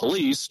calling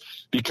police,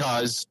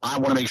 because I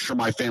want to make sure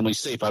my family's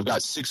safe. I've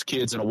got 6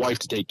 kids and a wife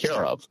to take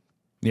care of.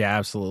 Yeah,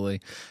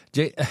 absolutely.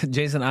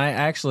 Jason,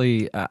 I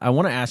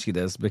want to ask you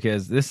this,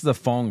 because this is a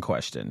phone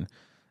question,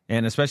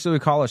 and especially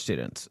with college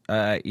students.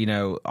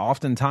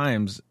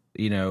 Oftentimes,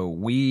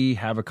 we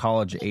have a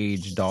college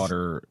age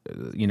daughter,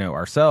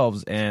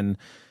 ourselves, and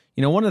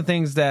one of the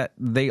things that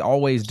they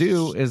always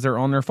do is they're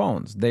on their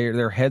phones.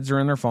 Their heads are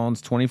in their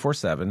phones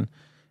 24/7.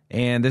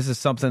 And this is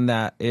something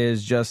that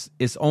is just,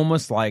 it's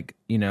almost like,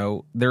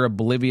 they're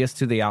oblivious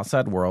to the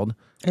outside world.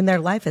 And their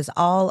life is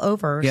all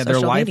over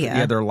social media.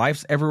 Yeah, their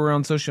life's everywhere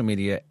on social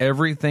media.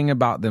 Everything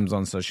about them's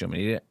on social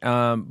media.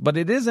 But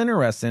it is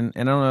interesting,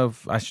 and I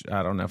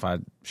don't know if I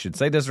should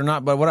say this or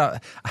not. But what I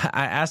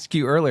asked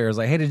you earlier is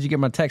like, hey, did you get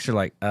my text? You're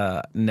like,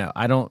 no,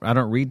 I don't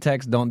read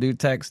text. Don't do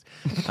text.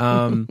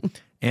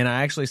 And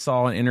I actually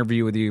saw an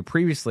interview with you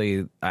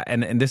previously,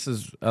 and this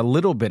is a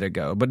little bit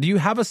ago. But do you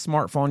have a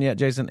smartphone yet,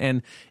 Jason?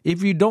 And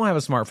if you don't have a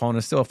smartphone,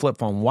 it's still a flip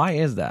phone. Why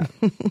is that?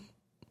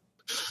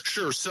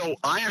 Sure. So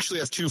I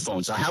actually have 2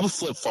 phones. I have a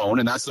flip phone,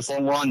 and that's the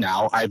phone we're on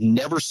now. I've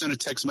never sent a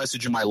text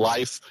message in my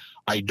life.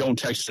 I don't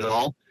text at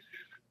all.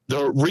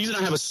 The reason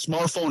I have a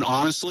smartphone,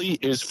 honestly,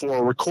 is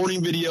for recording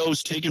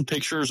videos, taking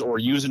pictures, or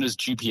using as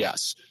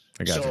GPS.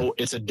 So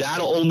it's a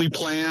data-only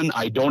plan.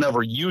 I don't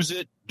ever use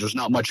it. There's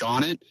not much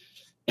on it.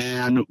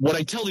 And what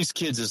I tell these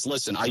kids is,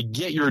 listen, I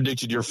get you're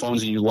addicted to your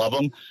phones and you love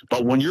them,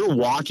 but when you're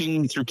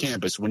walking through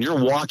campus, when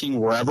you're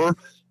walking wherever,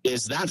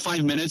 is that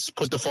 5 minutes,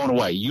 put the phone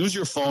away. Use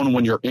your phone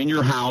when you're in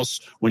your house,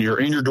 when you're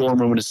in your dorm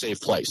room in a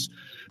safe place.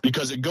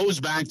 Because it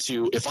goes back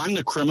to, if I'm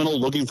the criminal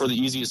looking for the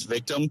easiest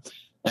victim,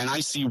 and I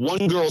see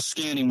one girl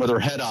scanning with her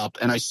head up,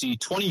 and I see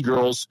 20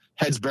 girls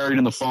heads buried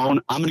in the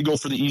phone, I'm going to go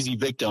for the easy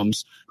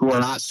victims who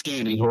are not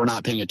scanning, who are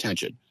not paying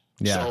attention.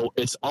 Yeah. So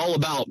it's all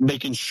about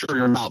making sure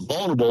you're not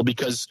vulnerable,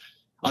 because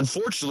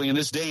unfortunately, in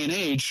this day and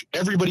age,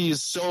 everybody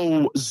is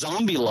so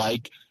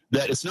zombie-like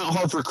that it's not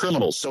hard for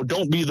criminals. So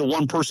don't be the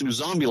one person who's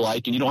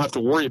zombie-like, and you don't have to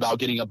worry about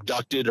getting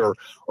abducted or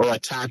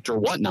attacked or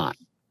whatnot.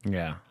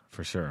 Yeah,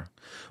 for sure.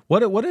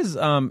 What is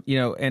and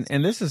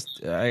this is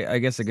I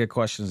guess a good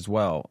question as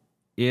well.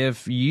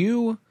 if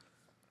you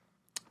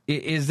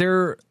is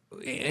there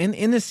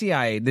in the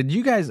CIA, did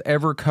you guys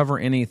ever cover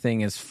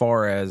anything as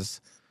far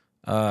as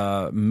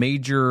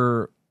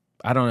major,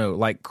 I don't know,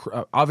 like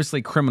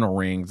obviously criminal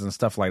rings and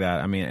stuff like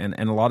that? I mean,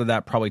 and a lot of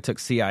that probably took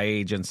CIA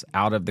agents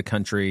out of the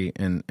country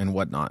and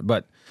whatnot.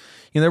 But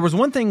there was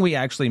one thing we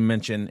actually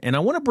mentioned, and I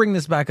want to bring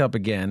this back up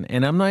again,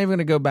 and I'm not even going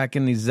to go back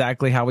in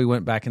exactly how we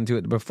went back into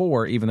it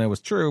before, even though it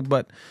was true,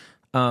 but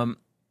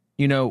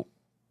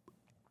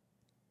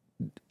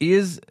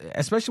is,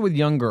 especially with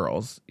young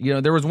girls,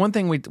 there was one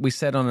thing we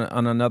said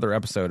on another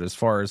episode as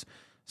far as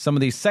some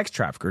of these sex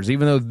traffickers,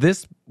 even though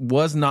this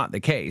was not the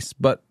case.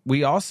 But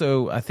we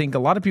also, I think a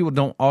lot of people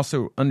don't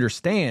also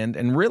understand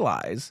and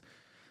realize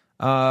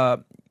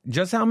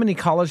just how many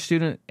college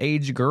student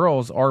age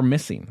girls are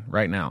missing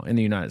right now in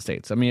the United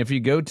States. I mean, if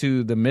you go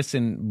to the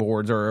missing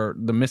boards or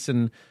the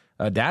missing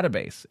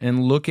database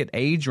and look at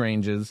age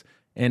ranges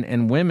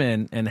and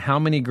women and how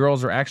many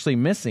girls are actually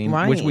missing,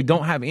 right, which we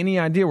don't have any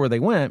idea where they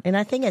went. And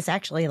I think it's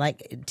actually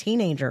like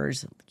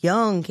teenagers,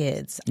 young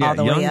kids, all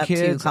the way up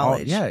to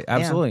college.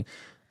 Absolutely.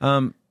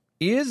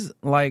 Is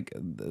like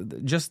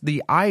just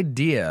the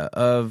idea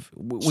of,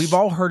 we've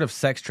all heard of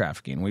sex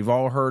trafficking. We've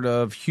all heard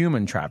of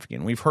human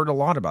trafficking. We've heard a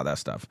lot about that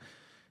stuff.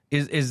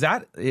 Is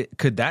that,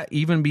 could that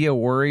even be a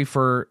worry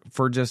for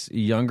just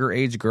younger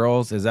age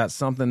girls? Is that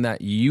something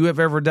that you have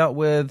ever dealt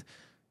with?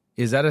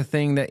 Is that a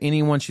thing that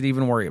anyone should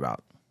even worry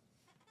about?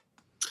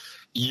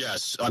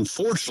 Yes,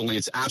 unfortunately,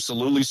 it's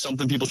absolutely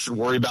something people should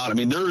worry about. I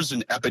mean, there's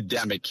an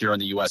epidemic here in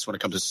the U.S. when it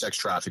comes to sex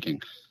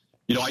trafficking.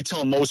 I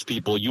tell most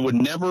people, you would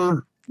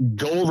never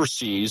go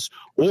overseas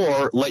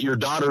or let your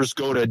daughters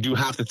go to do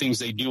half the things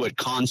they do at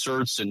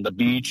concerts and the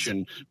beach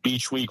and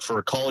beach week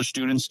for college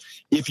students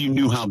if you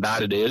knew how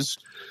bad it is.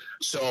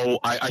 So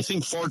I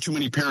think far too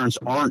many parents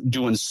aren't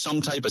doing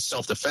some type of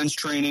self-defense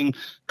training,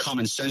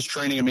 common sense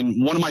training. I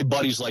mean, one of my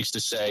buddies likes to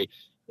say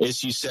is,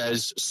 he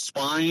says,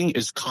 spying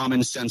is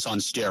common sense on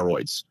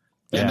steroids.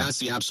 And that's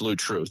the absolute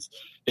truth.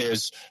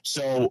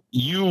 So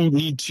you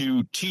need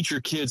to teach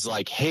your kids,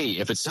 like, hey,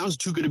 if it sounds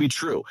too good to be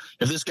true,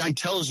 if this guy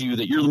tells you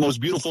that you're the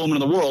most beautiful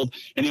woman in the world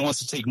and he wants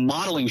to take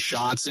modeling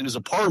shots in his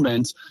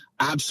apartment,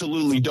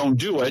 absolutely don't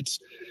do it.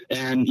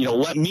 And,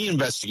 let me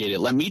investigate it.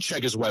 Let me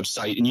check his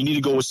website. And you need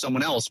to go with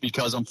someone else,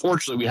 because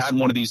unfortunately we had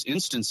one of these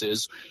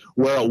instances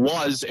where it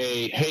was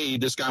hey,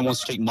 this guy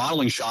wants to take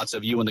modeling shots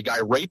of you, and the guy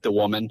raped the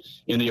woman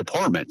in the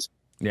apartment.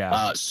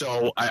 Yeah.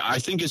 So I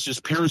think it's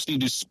just parents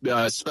need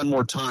to spend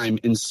more time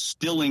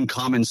instilling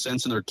common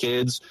sense in their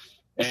kids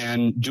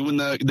and doing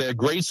the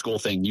grade school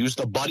thing. Use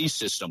the buddy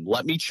system.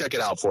 Let me check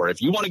it out for it.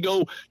 If you want to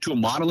go to a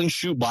modeling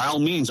shoot, by all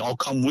means, I'll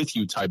come with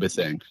you, type of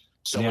thing.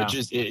 So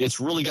it's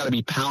really got to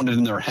be pounded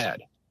in their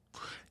head.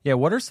 Yeah.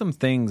 What are some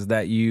things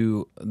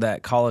that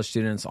college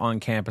students on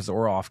campus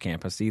or off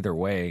campus, either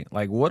way,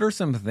 like what are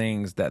some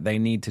things that they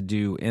need to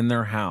do in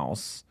their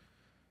house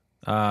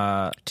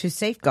to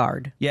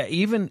safeguard? Yeah,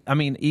 even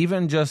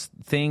just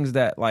things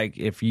that, like,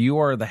 if you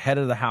are the head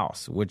of the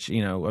house, which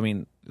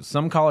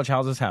some college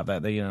houses have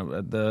that. They,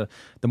 the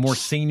more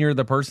senior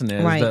the person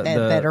is, right, the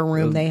better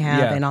room they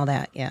have, and all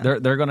that. Yeah,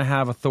 they're going to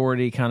have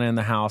authority kind of in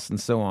the house and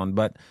so on.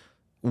 But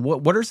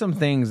what are some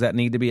things that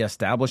need to be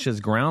established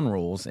as ground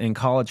rules in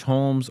college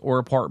homes or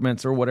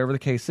apartments or whatever the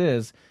case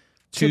is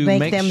to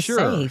make them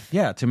safe?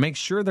 Yeah, to make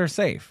sure they're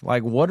safe.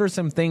 Like, what are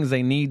some things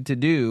they need to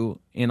do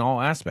in all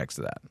aspects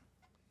of that?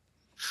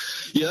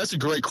 Yeah, that's a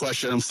great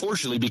question.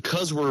 Unfortunately,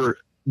 because we're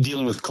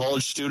dealing with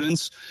college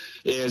students,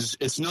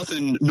 it's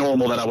nothing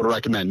normal that I would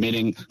recommend,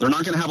 meaning they're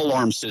not going to have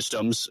alarm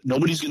systems.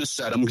 Nobody's going to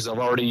set them, because I've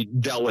already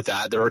dealt with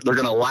that. They're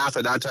going to laugh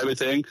at that type of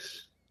thing.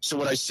 So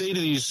what I say to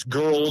these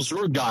girls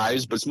or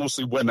guys, but it's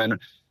mostly women,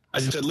 I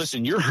said,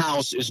 listen, your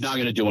house is not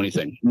going to do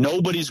anything.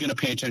 Nobody's going to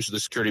pay attention to the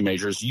security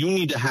measures. You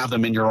need to have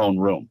them in your own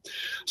room.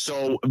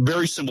 So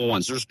very simple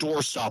ones. There's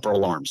door stopper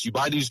alarms. You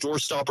buy these door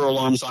stopper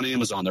alarms on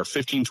Amazon. They're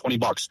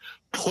 $15-$20.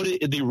 Put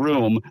it in the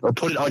room, or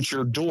put it at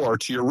your door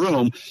to your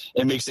room.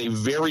 It makes a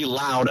very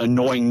loud,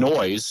 annoying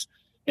noise,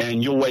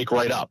 and you'll wake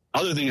right up.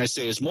 Other thing I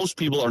say is, most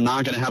people are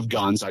not going to have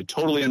guns. I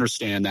totally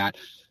understand that.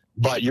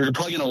 But you're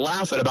probably going to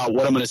laugh at about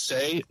what I'm going to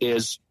say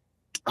is,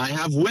 I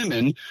have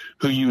women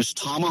who use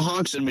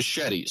tomahawks and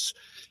machetes,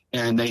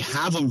 and they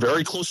have them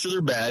very close to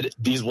their bed.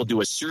 These will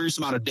do a serious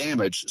amount of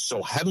damage.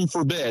 So heaven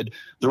forbid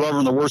they're ever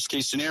in the worst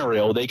case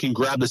scenario, they can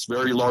grab this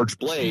very large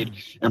blade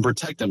and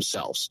protect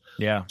themselves.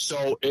 Yeah.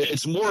 So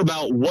it's more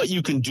about what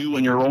you can do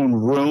in your own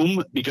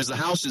room, because the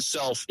house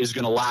itself is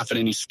going to laugh at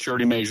any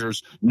security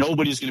measures.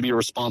 Nobody's going to be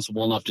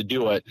responsible enough to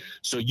do it.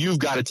 So you've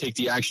got to take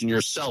the action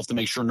yourself to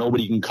make sure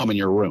nobody can come in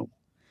your room.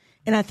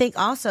 And I think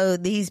also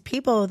these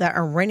people that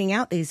are renting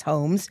out these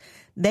homes,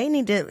 they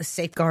need to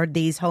safeguard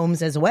these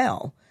homes as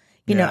well.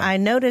 You know, I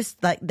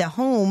noticed like the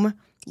home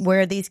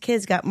where these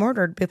kids got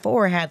murdered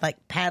before had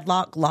like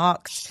padlock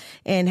locks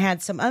and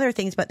had some other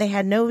things, but they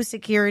had no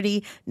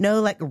security,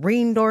 no like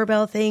Ring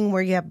doorbell thing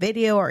where you have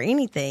video or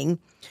anything.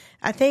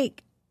 I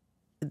think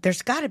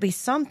there's got to be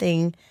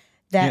something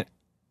that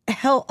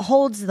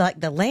holds like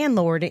the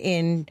landlord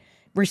in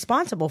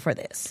responsible for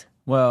this.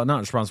 Well, not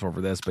responsible for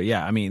this, but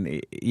yeah, I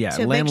mean, yeah, to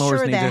make landlords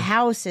sure need the to.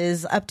 house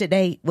is up to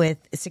date with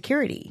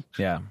security.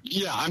 Yeah.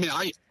 Yeah, I mean,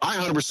 I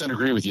 100%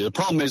 agree with you. The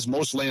problem is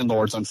most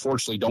landlords,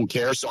 unfortunately, don't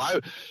care. So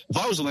if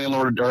I was a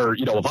landlord, or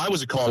if I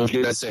was a college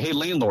kid, I'd say, hey,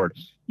 landlord,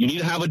 you need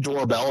to have a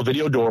doorbell, a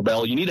video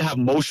doorbell. You need to have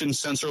motion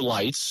sensor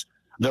lights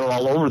that are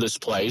all over this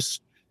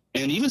place.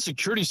 And even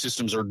security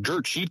systems are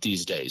dirt cheap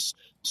these days.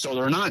 So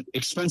they're not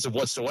expensive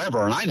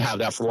whatsoever. And I'd have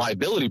that for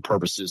liability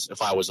purposes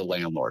if I was a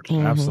landlord.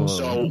 Absolutely.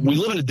 So we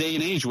live in a day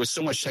and age with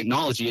so much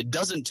technology. It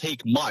doesn't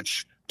take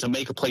much to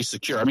make a place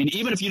secure. I mean,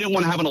 even if you didn't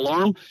want to have an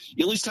alarm,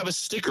 you at least have a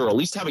sticker, at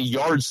least have a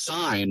yard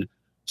sign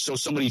so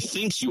somebody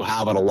thinks you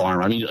have an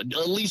alarm. I mean,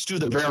 at least do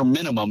the bare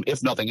minimum,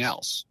 if nothing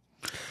else.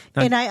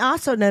 And I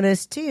also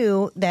noticed,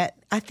 too, that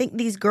I think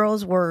these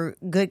girls were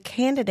good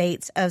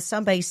candidates of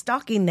somebody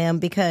stalking them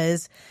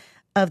because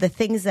of the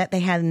things that they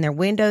had in their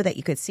window that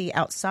you could see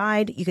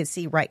outside. You could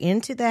see right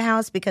into the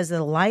house because of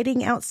the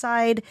lighting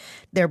outside.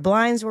 Their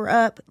blinds were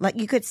up. Like,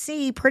 you could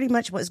see pretty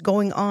much what's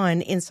going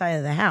on inside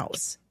of the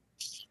house.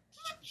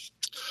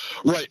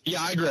 Right.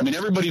 Yeah, I agree. I mean,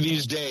 everybody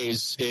these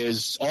days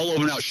is all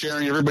over now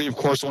sharing. Everybody, of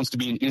course, wants to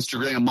be an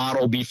Instagram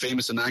model, be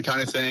famous and that kind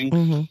of thing.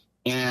 Mm-hmm.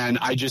 And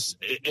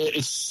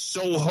it's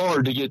so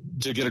hard to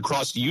get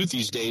across to youth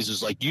these days.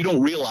 Is like, you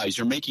don't realize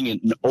you're making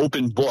it an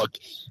open book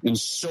and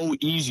so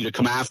easy to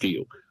come after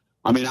you.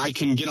 I mean, I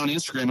can get on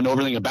Instagram and know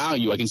everything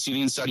about you. I can see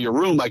the inside of your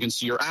room. I can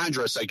see your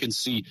address. I can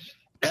see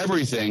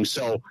everything.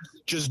 So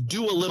just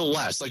do a little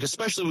less, like,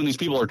 especially when these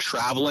people are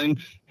traveling.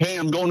 Hey,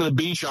 I'm going to the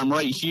beach. I'm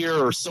right here.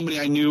 Or somebody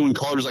I knew in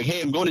college was like, hey,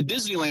 I'm going to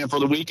Disneyland for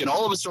the week. And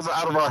all of us are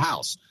out of our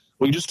house.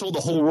 Well, you just told the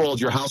whole world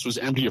your house was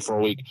empty for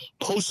a week.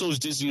 Post those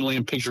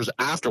Disneyland pictures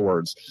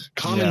afterwards.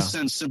 Common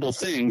sense, simple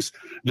things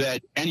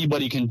that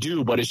anybody can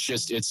do. But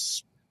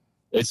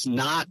it's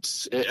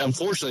not,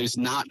 unfortunately, it's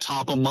not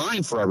top of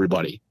mind for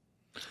everybody.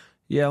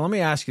 Yeah, let me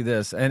ask you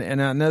this, and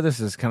I know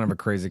this is kind of a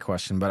crazy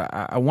question, but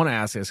I want to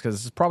ask this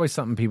because it's probably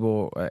something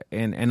people,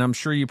 and I'm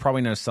sure you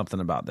probably know something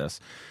about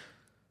this.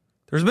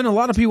 There's been a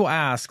lot of people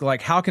ask,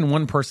 like, how can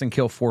one person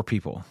kill 4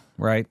 people,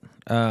 right?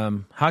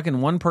 How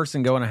can one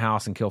person go in a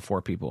house and kill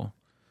 4 people?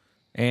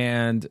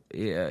 And,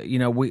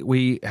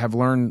 we have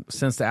learned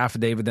since the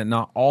affidavit that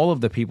not all of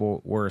the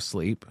people were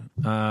asleep,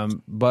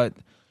 but,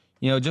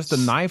 just the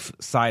knife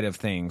side of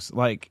things,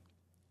 like,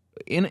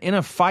 in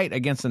a fight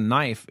against a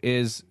knife,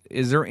 is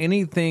there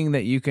anything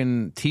that you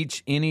can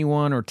teach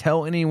anyone or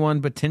tell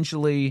anyone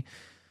potentially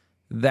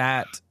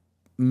that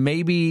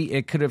maybe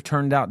it could have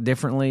turned out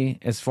differently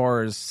as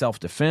far as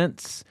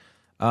self-defense?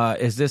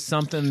 Is this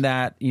something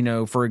that,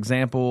 for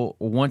example,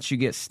 once you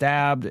get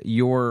stabbed,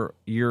 your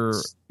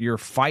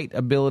fight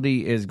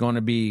ability is going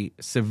to be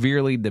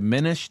severely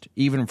diminished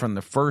even from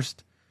the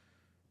first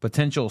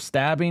potential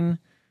stabbing?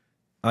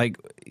 Like,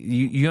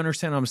 you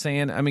understand what I'm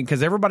saying? I mean,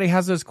 because everybody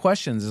has those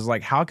questions. Is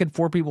like, how could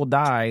 4 people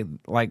die?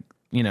 Like,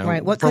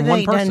 right? What from could one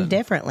they person? done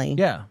differently?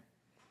 Yeah,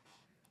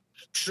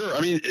 sure. I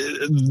mean,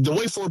 the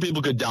way 4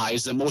 people could die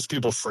is that most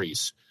people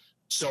freeze.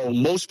 So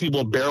most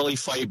people barely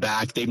fight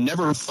back. They've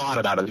never thought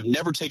about it. They've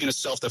never taken a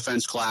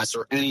self-defense class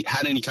or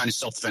had any kind of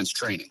self-defense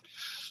training.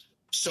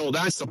 So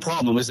that's the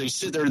problem. Is they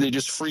sit there and they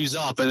just freeze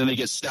up, and then they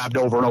get stabbed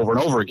over and over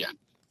and over again.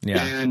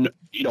 Yeah. And,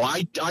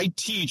 I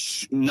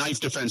teach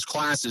knife defense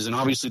classes, and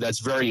obviously that's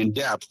very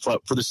in-depth.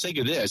 But for the sake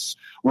of this,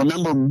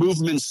 remember,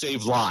 movement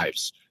saves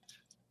lives.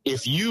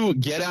 If you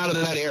get out of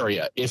that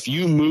area, if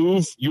you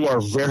move, you are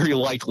very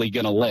likely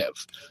going to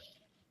live.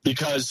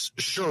 Because,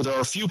 sure, there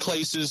are a few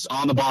places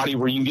on the body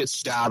where you can get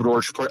stabbed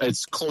or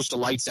it's close to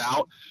lights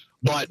out.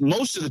 But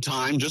most of the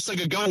time, just like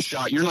a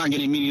gunshot, you're not going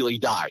to immediately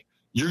die.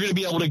 You're going to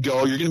be able to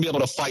go. You're going to be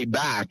able to fight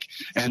back.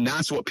 And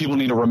that's what people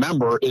need to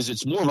remember is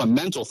it's more of a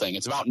mental thing.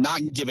 It's about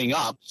not giving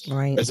up.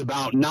 Right. It's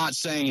about not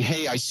saying,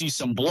 hey, I see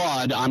some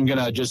blood. I'm going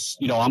to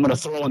just, I'm going to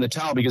throw in the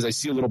towel because I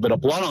see a little bit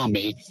of blood on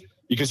me.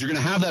 Because you're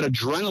going to have that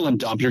adrenaline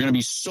dump. You're going to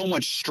be so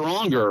much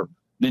stronger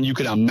than you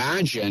could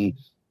imagine.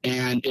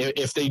 And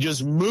if they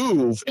just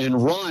move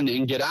and run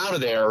and get out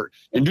of there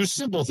and do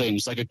simple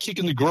things like a kick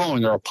in the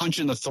groin or a punch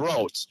in the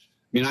throat.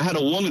 I mean, I had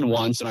a woman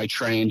once and I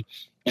trained,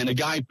 and a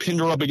guy pinned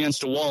her up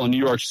against a wall in New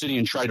York City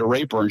and tried to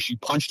rape her, and she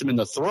punched him in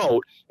the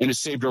throat, and it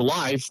saved her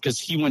life because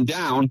he went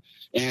down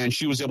and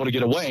she was able to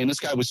get away. And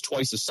this guy was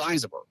twice the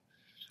size of her.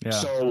 Yeah.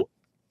 So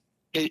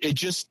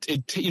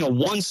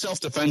one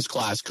self-defense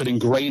class could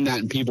ingrain that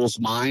in people's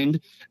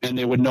mind and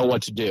they would know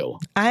what to do.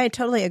 I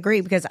totally agree,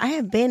 because I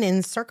have been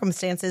in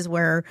circumstances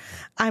where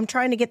I'm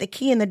trying to get the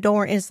key in the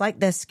door, and it's like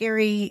the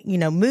scary,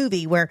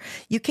 movie where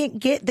you can't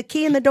get the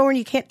key in the door and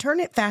you can't turn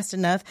it fast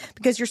enough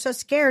because you're so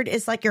scared.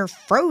 It's like you're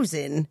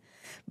frozen.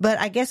 But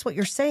I guess what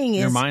you're saying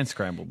is your mind's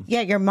scrambled.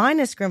 Yeah, your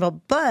mind is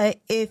scrambled. But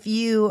if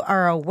you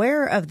are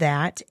aware of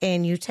that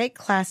and you take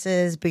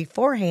classes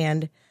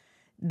beforehand,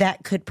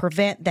 that could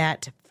prevent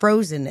that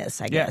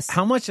frozenness, I guess.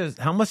 How much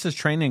does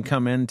training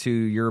come into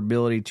your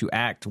ability to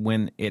act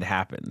when it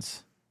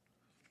happens?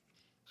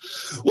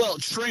 Well,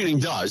 training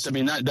does. I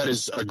mean, that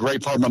is a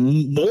great part. But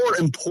more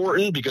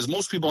important, because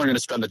most people aren't going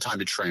to spend the time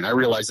to train. I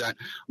realize that.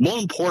 More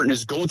important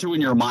is going through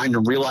in your mind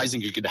and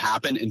realizing it could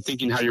happen and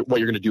thinking what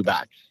you're going to do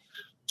back.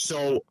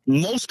 So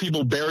most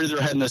people bury their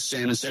head in the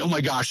sand and say, oh,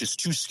 my gosh, it's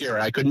too scary.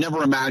 I could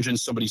never imagine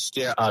somebody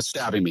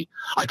stabbing me.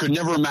 I could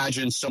never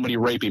imagine somebody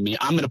raping me.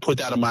 I'm going to put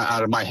that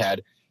out of my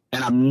head,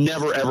 and I'm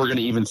never, ever going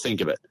to even think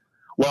of it.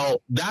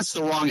 Well, that's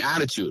the wrong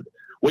attitude.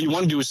 What you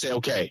want to do is say,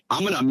 okay, I'm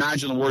going to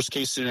imagine the worst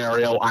case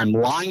scenario. I'm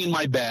lying in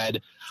my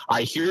bed.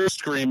 I hear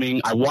screaming.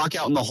 I walk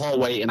out in the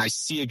hallway and I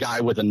see a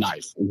guy with a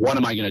knife. What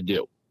am I going to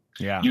do?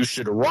 Yeah. You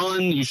should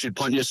run. You should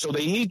punch. So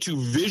they need to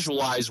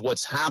visualize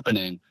what's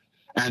happening.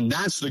 And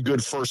that's the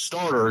good first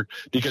starter,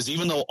 because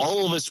even though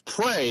all of us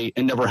pray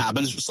and never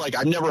happens, it's like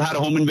I've never had a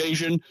home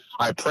invasion.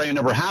 I pray and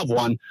never have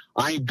one.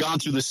 I've gone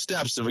through the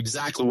steps of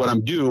exactly what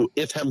I'm due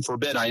if, heaven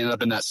forbid, I end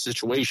up in that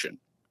situation.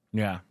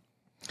 Yeah.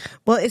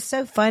 Well, it's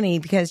so funny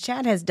because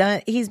Chad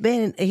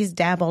he's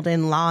dabbled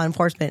in law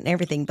enforcement and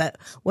everything. But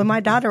when my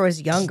daughter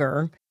was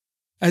younger,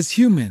 As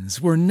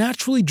humans, we're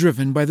naturally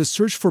driven by the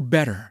search for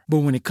better.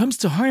 But when it comes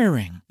to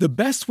hiring, the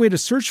best way to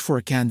search for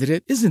a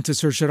candidate isn't to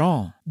search at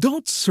all.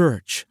 Don't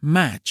search,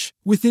 match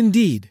with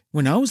Indeed.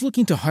 When I was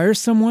looking to hire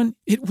someone,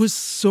 it was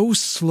so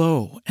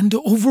slow and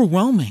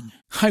overwhelming.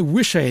 I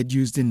wish I had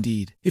used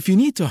Indeed. If you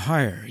need to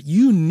hire,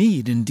 you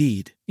need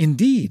Indeed.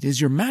 Indeed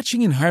is your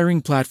matching and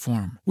hiring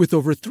platform with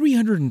over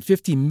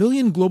 350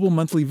 million global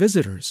monthly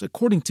visitors,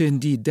 according to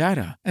Indeed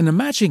data, and a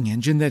matching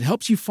engine that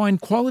helps you find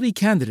quality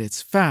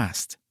candidates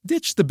fast.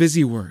 Ditch the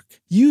busy work.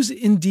 Use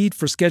Indeed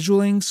for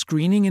scheduling,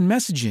 screening, and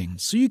messaging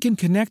so you can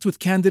connect with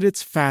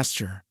candidates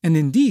faster. And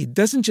Indeed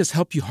doesn't just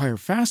help you hire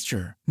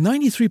faster.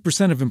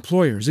 93% of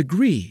employers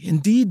agree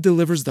Indeed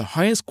delivers the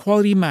highest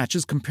quality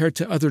matches compared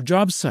to other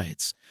job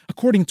sites,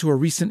 according to a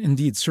recent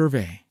Indeed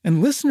survey.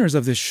 And listeners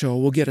of this show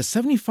will get a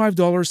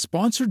 $75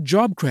 sponsored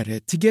job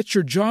credit to get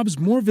your jobs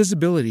more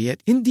visibility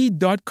at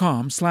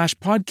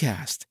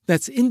Indeed.com/podcast.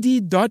 That's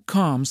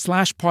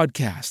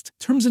Indeed.com/podcast.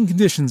 Terms and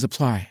conditions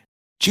apply.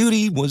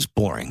 Judy was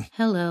boring.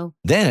 Hello.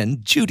 Then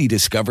Judy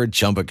discovered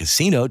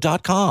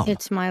ChumbaCasino.com.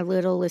 It's my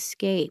little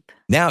escape.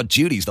 Now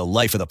Judy's the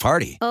life of the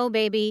party. Oh,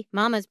 baby,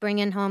 mama's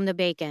bringing home the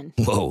bacon.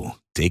 Whoa,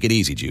 take it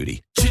easy,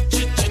 Judy.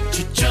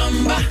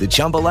 The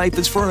Chumba life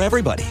is for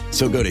everybody.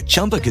 So go to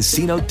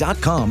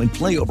ChumbaCasino.com and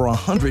play over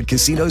 100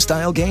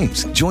 casino-style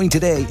games. Join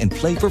today and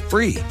play for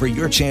free for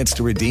your chance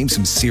to redeem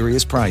some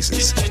serious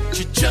prizes.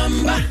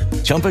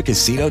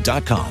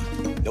 ChumbaCasino.com.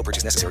 No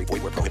purchase necessary.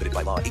 Void where prohibited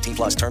by law.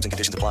 18+ terms and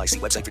conditions apply. See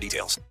website for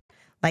details.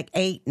 Like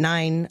 8,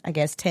 9, I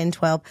guess 10,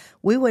 12,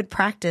 we would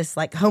practice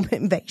like home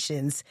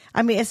invasions.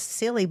 I mean, it's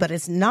silly, but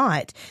it's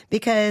not,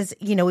 because,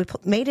 you know, we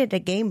made it a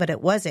game, but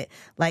it wasn't.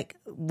 Like,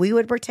 we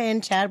would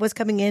pretend Chad was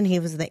coming in. He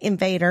was the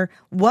invader.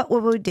 What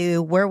would we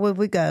do? Where would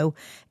we go?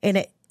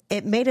 And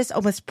it made us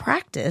almost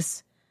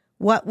practice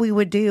what we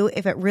would do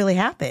if it really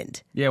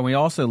happened. Yeah, we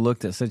also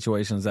looked at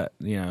situations that,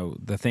 you know,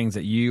 the things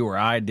that you or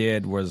I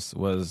did was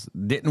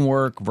didn't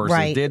work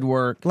versus did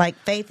work. Like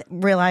Faith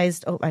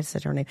realized, I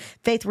said her name.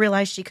 Faith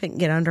realized she couldn't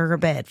get under her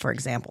bed, for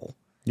example.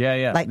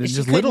 Yeah. Like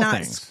just little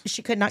things.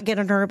 She could not get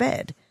under her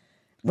bed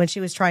when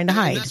she was trying to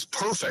hide. That's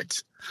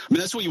perfect. I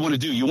mean, that's what you want to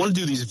do. You want to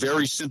do these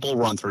very simple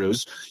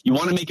run-throughs. You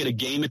want to make it a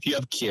game if you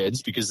have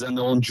kids, because then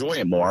they'll enjoy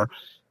it more.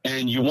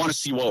 And you want to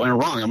see what went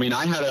wrong. I mean,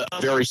 I had a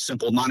very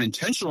simple,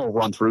 non-intentional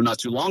run-through not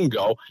too long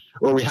ago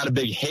where we had a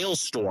big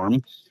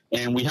hailstorm,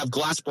 and we have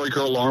glass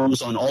breaker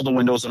alarms on all the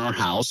windows in our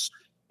house,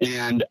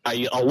 and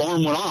an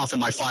alarm went off in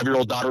my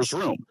 5-year-old daughter's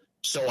room.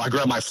 So I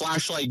grabbed my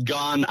flashlight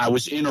gun. I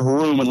was in her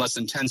room in less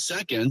than 10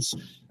 seconds,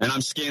 and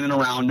I'm scanning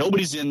around.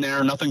 Nobody's in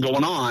there, nothing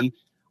going on.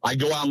 I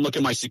go out and look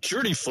at my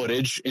security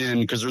footage,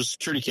 because there's a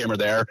security camera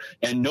there,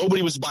 and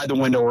nobody was by the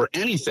window or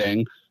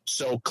anything.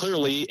 So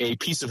clearly a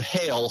piece of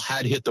hail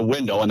had hit the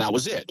window, and that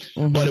was it.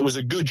 Mm-hmm. But it was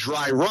a good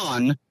dry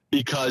run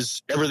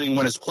because everything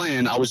went as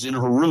planned. I was in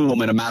her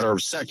room in a matter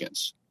of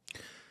seconds.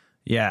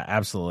 Yeah,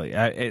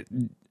 absolutely.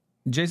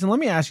 Jason, let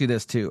me ask you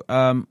this too.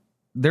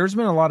 There's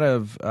been a lot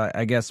of,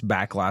 I guess,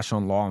 backlash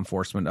on law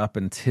enforcement up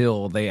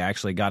until they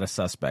actually got a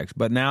suspect.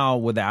 But now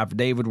with the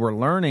affidavit, we're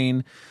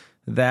learning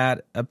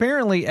that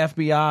apparently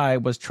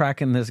FBI was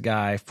tracking this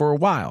guy for a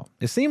while.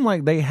 It seemed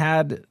like they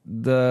had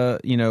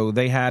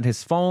they had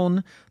his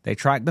phone, they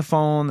tracked the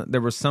phone. There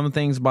were some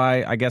things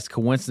by, I guess,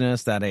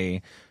 coincidence that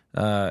a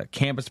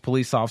campus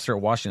police officer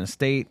at Washington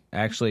State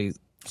actually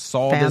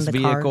saw this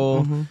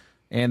vehicle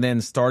and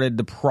then started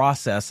the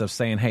process of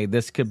saying, hey,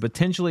 this could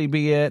potentially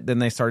be it. Then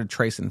they started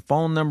tracing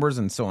phone numbers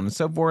and so on and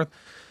so forth.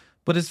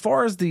 But as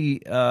far as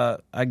the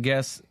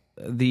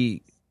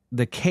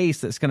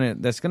case that's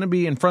gonna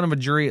be in front of a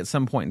jury at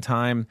some point in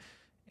time,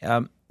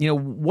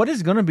 what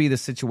is going to be the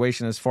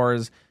situation as far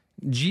as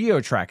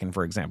geo-tracking,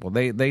 for example?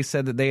 They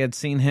said that they had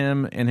seen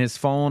him and his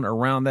phone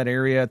around that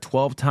area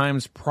 12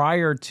 times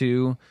prior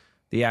to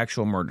the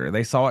actual murder.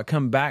 They saw it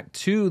come back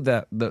to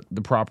the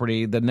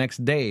property the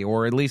next day,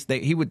 or at least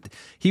he would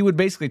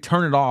basically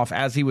turn it off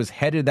as he was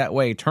headed that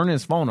way, turn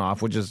his phone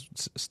off, which is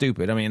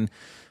stupid. I mean,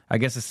 I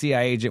guess a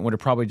CIA agent would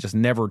have probably just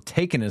never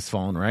taken his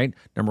phone, right?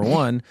 Number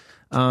one.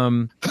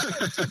 But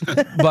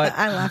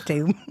I laughed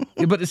too.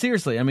 But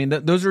seriously, I mean,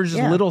 those are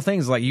just little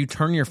things like you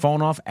turn your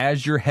phone off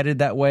as you're headed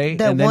that way,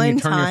 and then you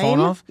turn your phone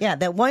off. Yeah,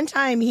 that one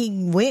time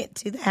he went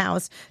to the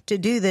house to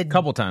do the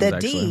couple times the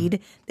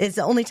deed is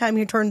the only time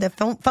he turned the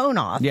phone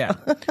off. Yeah.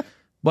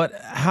 But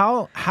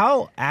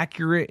how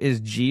accurate is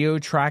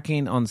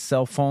geo-tracking on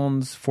cell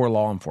phones for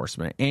law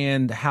enforcement,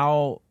 and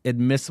how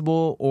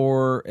admissible,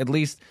 or at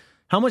least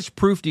how much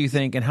proof do you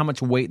think, and how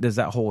much weight does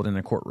that hold in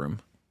a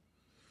courtroom?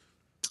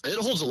 It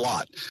holds a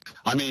lot.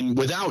 I mean,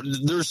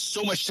 there's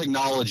so much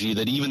technology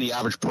that even the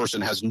average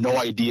person has no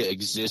idea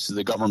exists that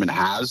the government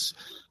has.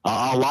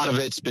 A lot of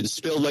it's been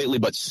spilled lately,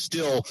 but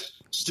still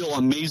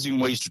amazing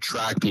ways to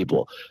track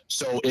people.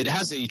 So it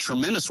has a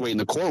tremendous weight in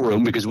the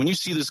courtroom, because when you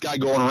see this guy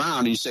going around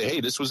and you say,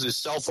 hey, this was his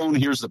cell phone,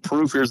 here's the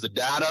proof, here's the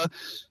data,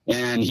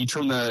 and he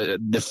turned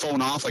the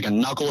phone off like a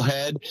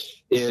knucklehead,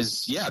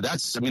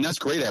 that's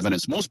great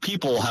evidence. Most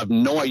people have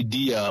no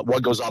idea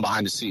what goes on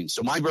behind the scenes.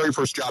 So my very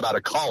first job out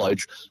of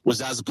college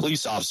was as a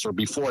police officer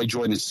before I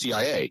joined the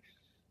CIA.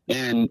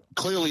 And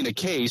clearly in a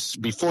case,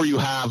 before you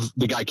have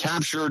the guy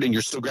captured and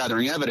you're still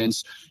gathering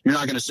evidence, you're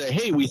not going to say,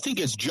 hey, we think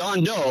it's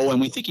John Doe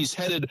and we think he's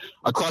headed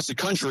across the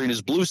country in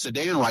his blue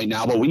sedan right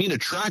now, but we need to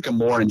track him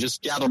more and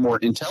just gather more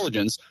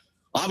intelligence.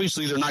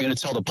 Obviously, they're not going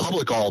to tell the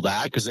public all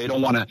that because they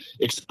don't want to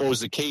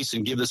expose the case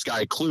and give this guy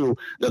a clue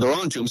that they're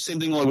onto him. Same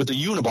thing with the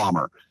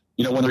Unabomber.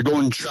 You know, when they're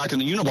going tracking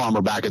the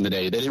Unabomber back in the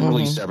day, they didn't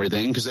release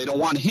everything because they don't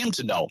want him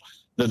to know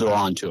that they're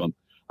onto him.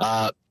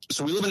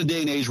 So we live in a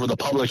day and age where the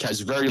public has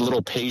very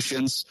little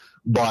patience,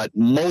 but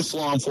most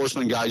law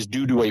enforcement guys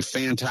do a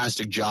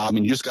fantastic job,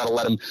 and you just got to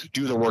let them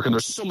do their work. And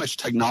there's so much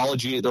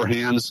technology at their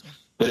hands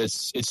that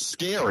it's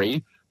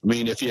scary. I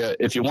mean, if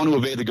you want to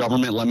evade the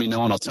government, let me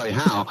know and I'll tell you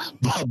how.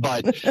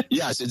 But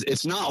yes,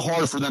 it's not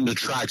hard for them to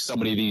track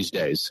somebody these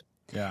days.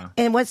 Yeah.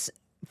 And what's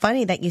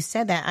funny that you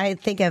said that, I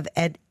think of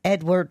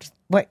Edward.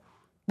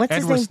 What's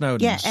his name?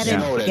 Snowden. Yeah,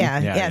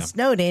 Snowden.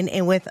 Snowden,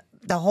 and with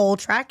the whole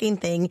tracking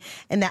thing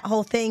and that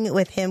whole thing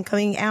with him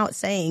coming out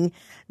saying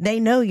they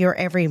know your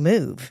every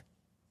move.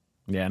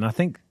 Yeah, and I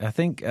think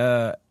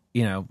I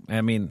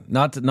mean,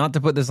 not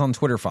to put this on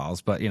Twitter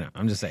files, but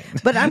I'm just saying.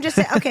 But I'm just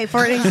saying, okay,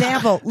 for an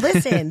example,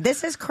 listen,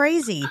 this is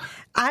crazy.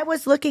 I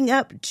was looking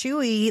up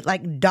Chewy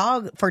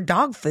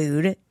dog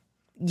food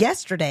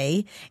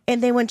yesterday,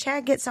 and then when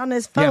Chad gets on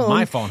his phone,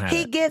 my phone had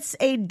he gets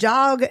a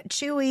dog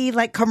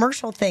Chewy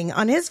commercial thing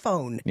on his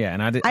phone. Yeah,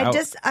 and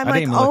I'm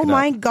like, oh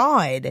my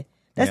God.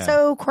 That's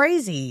so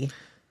crazy.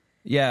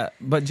 Yeah,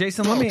 but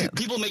Jason,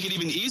 people make it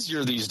even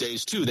easier these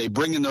days too. They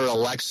bring in their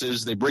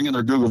Alexas, they bring in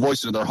their Google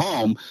Voice into their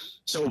home.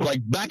 So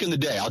back in the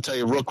day, I'll tell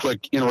you a real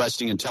quick,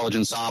 interesting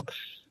intelligence op.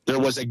 There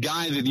was a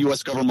guy that the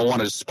U.S. government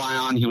wanted to spy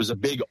on. He was a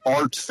big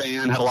art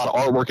fan, had a lot of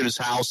artwork in his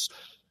house.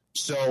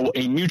 So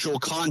a mutual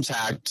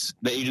contact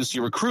the agency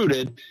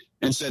recruited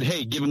and said,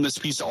 hey, give him this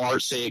piece of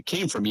art, say it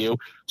came from you.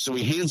 So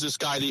he hands this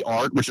guy the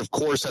art, which of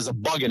course has a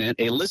bug in it,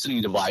 a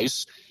listening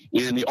device,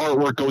 and the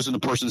artwork goes in the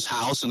person's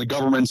house, and the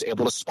government's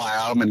able to spy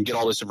on them and get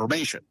all this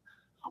information.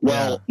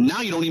 Well, now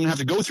you don't even have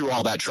to go through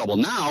all that trouble.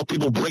 Now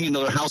people bring into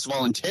their house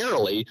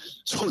voluntarily,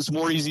 so it's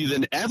more easy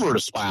than ever to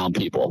spy on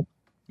people.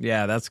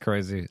 Yeah, that's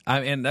crazy.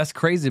 And that's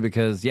crazy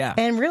because,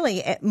 And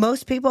really,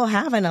 most people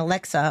have an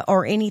Alexa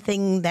or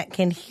anything that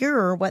can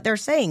hear what they're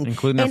saying.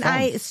 Including their phone.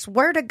 I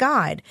swear to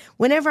God,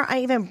 whenever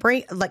I even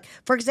bring,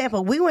 for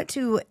example, we went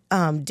to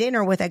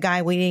dinner with a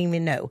guy we didn't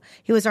even know.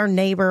 He was our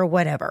neighbor or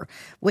whatever.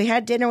 We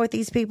had dinner with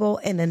these people,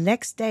 and the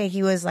next day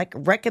he was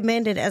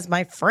recommended as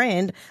my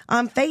friend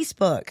on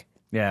Facebook.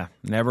 Yeah,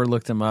 never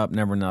looked him up,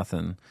 never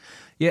nothing.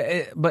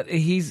 Yeah, but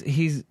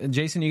he's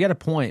Jason, you got a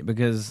point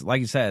because, like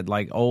you said,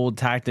 old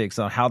tactics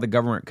on how the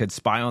government could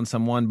spy on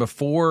someone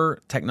before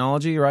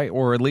technology, right?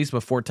 Or at least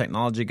before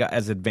technology got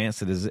as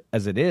advanced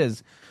as it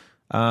is.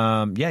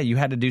 You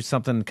had to do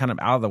something kind of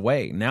out of the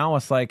way. Now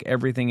it's like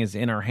everything is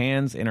in our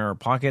hands, in our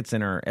pockets,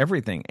 in our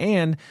everything.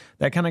 And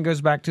that kind of goes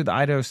back to the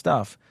Idaho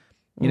stuff.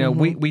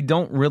 We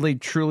don't really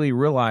truly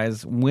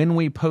realize when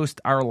we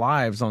post our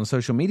lives on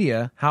social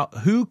media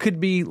who could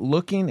be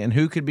looking and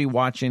who could be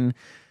watching.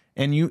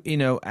 And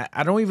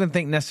I don't even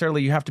think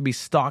necessarily you have to be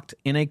stalked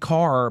in a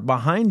car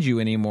behind you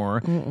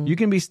anymore. You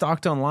can be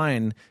stalked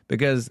online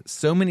because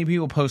so many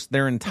people post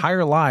their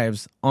entire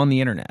lives on the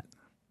internet.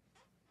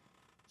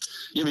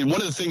 Yeah, I mean,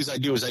 one of the things I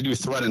do is I do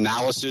threat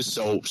analysis.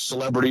 So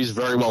celebrities,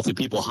 very wealthy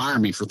people hire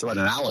me for threat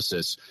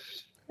analysis.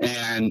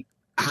 And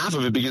half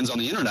of it begins on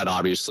the internet,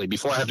 obviously.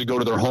 Before I have to go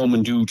to their home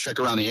and check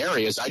around the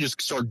areas, I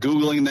just start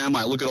Googling them.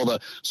 I look at all the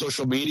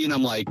social media and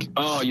I'm like,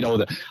 I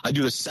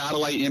do the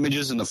satellite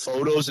images and the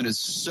photos, and it's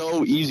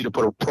so easy to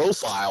put a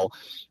profile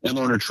and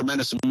learn a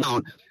tremendous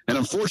amount. And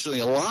unfortunately,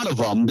 a lot of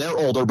them, they're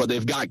older, but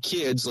they've got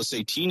kids, let's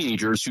say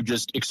teenagers, who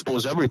just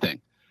expose everything.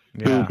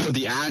 Who put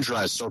the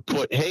address or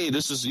put, hey,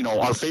 this is,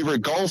 our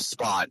favorite golf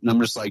spot. And I'm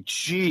just like,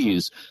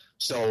 geez.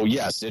 So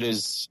yes, it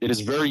is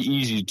very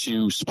easy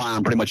to spy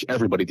on pretty much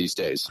everybody these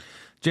days.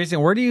 Jason,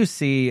 where do you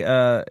see,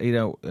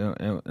 and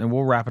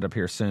we'll wrap it up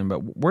here soon, but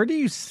where do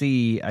you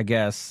see, I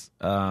guess,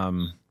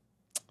 where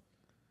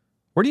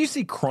do you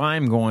see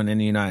crime going in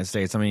the United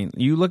States? I mean,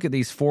 you look at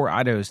these 4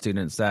 Idaho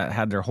students that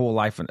had their whole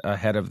life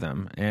ahead of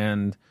them,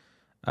 and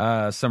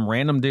some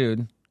random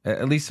dude,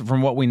 at least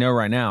from what we know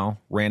right now,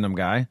 random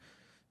guy,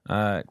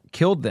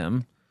 killed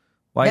them.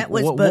 Like, that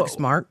was book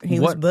smart. He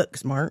was book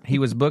smart. He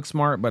was book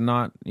smart, but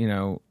not,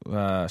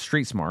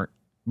 street smart.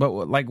 But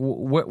like,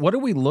 what are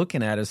we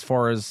looking at as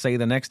far as, say,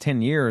 the next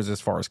 10 years,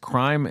 as far as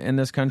crime in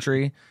this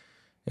country?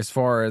 As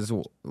far as,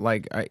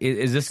 like,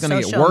 is this going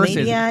to get worse?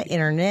 Social media,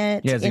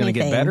 internet, is it going to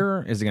get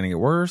better? Is it going to get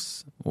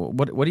worse?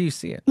 What do you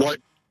see it? Well,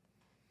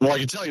 I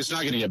can tell you it's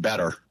not going to get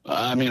better.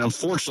 I mean,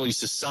 unfortunately,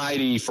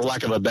 society, for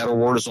lack of a better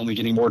word, is only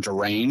getting more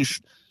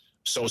deranged.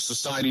 So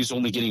society is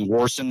only getting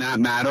worse in that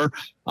matter.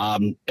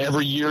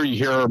 Every year you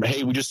hear,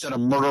 hey, we just set a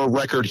murder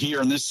record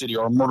here in this city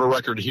or a murder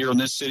record here in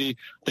this city.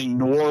 I think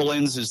New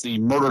Orleans is the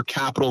murder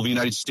capital of the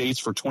United States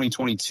for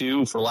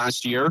 2022 for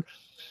last year.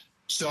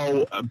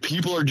 So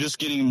people are just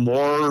getting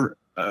more,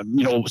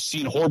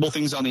 seeing horrible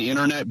things on the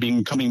internet,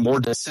 becoming more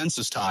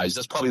desensitized.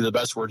 That's probably the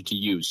best word to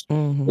use,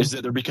 is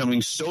that they're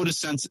becoming so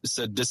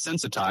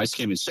desensitized, can't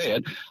even say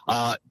it,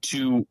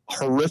 to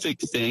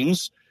horrific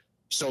things.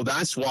 So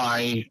that's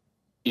why,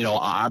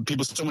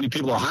 so many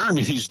people are hiring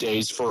me these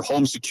days for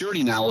home security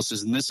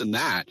analysis and this and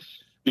that,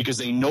 because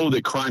they know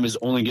that crime is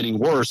only getting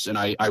worse. And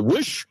I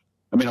wish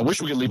we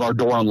could leave our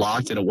door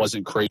unlocked and it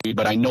wasn't crazy,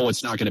 but I know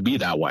it's not going to be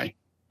that way.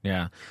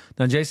 Yeah.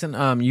 Now,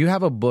 Jason, you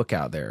have a book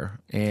out there,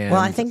 and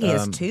I think he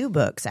has 2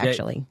 books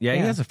actually. Yeah,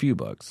 he has a few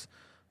books.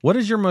 What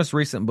is your most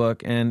recent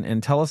book,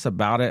 and tell us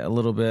about it a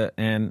little bit,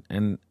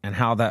 and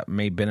how that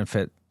may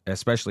benefit,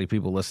 especially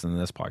people listening to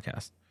this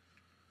podcast.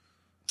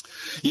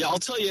 Yeah, I'll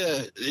tell you.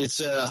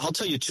 I'll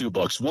tell you 2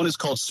 books. One is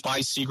called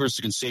Spy Secrets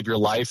That Can Save Your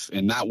Life,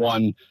 and that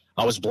one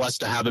I was blessed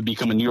to have it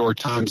become a New York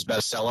Times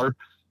bestseller.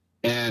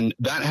 And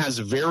that has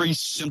very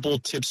simple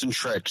tips and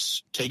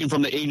tricks taken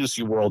from the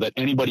agency world that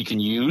anybody can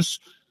use.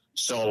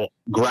 So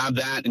grab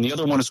that. And the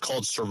other one is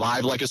called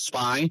Survive Like a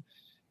Spy.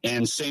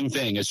 And same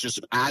thing. It's just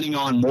adding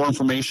on more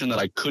information that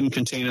I couldn't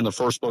contain in the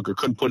first book or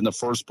couldn't put in the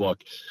first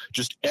book.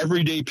 Just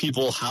everyday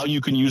people, how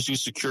you can use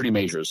these security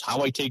measures,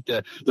 how I take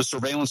the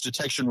surveillance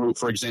detection route,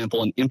 for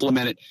example, and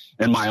implement it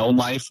in my own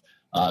life.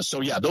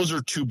 So yeah, those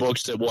are 2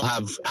 books that will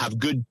have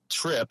good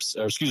tricks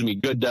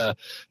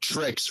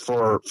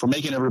for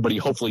making everybody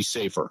hopefully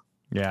safer.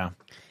 Yeah.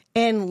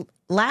 And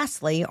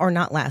lastly, or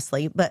not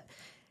lastly, but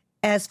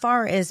as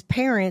far as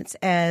parents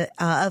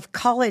of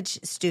college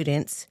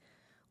students,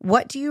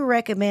 what do you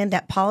recommend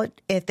that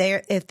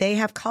if they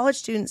have college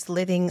students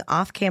living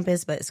off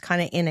campus, but it's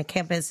kind of in a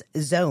campus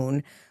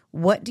zone,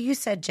 what do you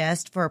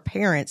suggest for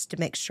parents to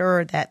make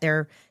sure that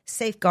they're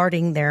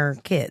safeguarding their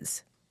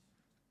kids?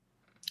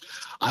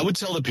 I would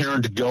tell the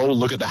parent to go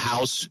look at the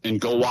house and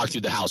go walk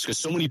through the house, because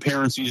so many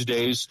parents these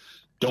days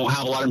don't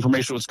have a lot of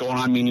information what's going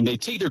on, meaning they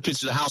take their kids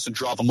to the house and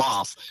drop them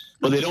off,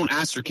 but they don't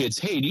ask their kids,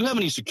 hey, do you have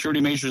any security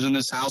measures in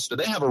this house? Do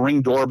they have a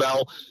Ring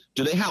doorbell?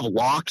 Do they have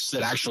locks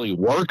that actually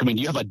work? I mean,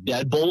 do you have a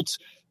deadbolt?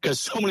 Because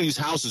so many of these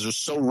houses are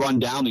so run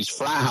down, these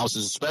frat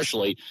houses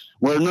especially,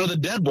 where none of the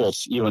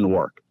deadbolts even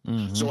work.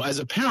 Mm-hmm. So as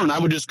a parent, I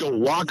would just go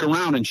walk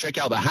around and check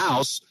out the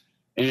house.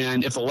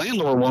 And if the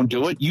landlord won't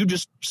do it, you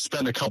just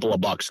spend a couple of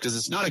bucks, because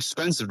it's not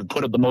expensive to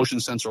put up the motion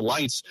sensor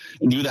lights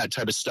and do that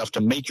type of stuff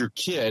to make your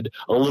kid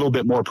a little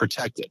bit more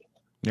protected.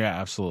 Yeah,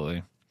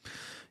 absolutely.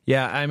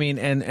 Yeah, I mean,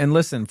 and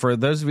listen, for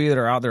those of you that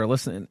are out there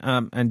listening,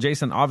 and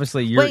Jason,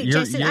 obviously,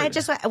 Jason,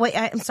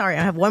 I'm sorry,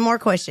 I have one more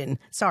question.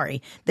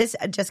 Sorry, this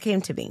just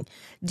came to me.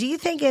 Do you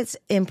think it's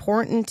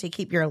important to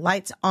keep your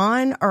lights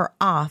on or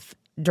off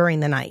during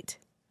the night?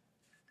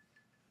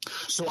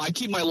 So I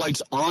keep my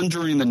lights on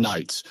during the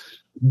night.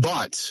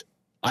 But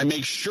I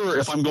make sure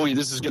if I'm going,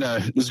 this is gonna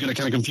kind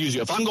of confuse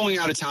you. If I'm going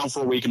out of town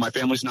for a week and my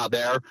family's not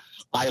there,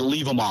 I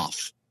leave them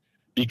off,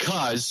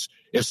 because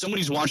if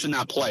somebody's watching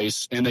that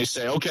place and they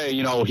say, okay,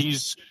 he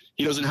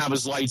doesn't have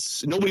his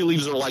lights, nobody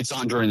leaves their lights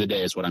on during the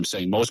day is what I'm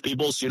saying. Most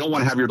people, so you don't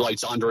want to have your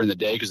lights on during the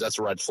day, because that's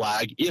a red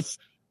flag if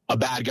a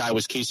bad guy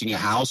was casing a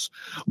house.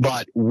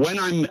 But when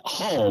I'm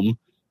home,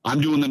 I'm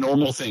doing the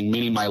normal thing,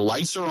 meaning my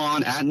lights are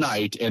on at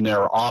night and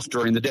they're off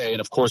during the day. And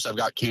of course, I've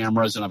got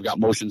cameras and I've got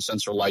motion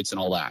sensor lights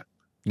and all that.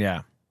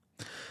 Yeah.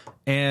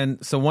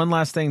 And so one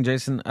last thing,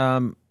 Jason,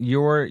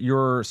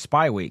 your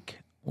Spy Week,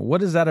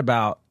 what is that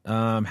about?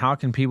 How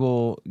can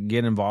people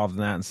get involved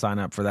in that and sign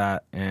up for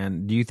that?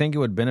 And do you think it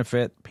would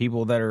benefit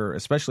people that are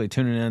especially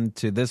tuning in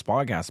to this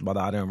podcast about the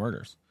Idaho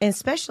murders? And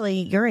especially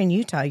you're in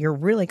Utah. You're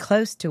really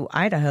close to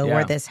Idaho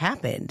where this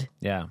happened.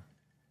 Yeah.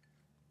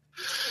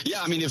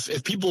 Yeah, I mean,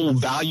 if people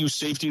value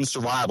safety and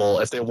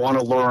survival, if they want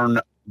to learn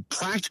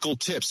practical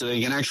tips that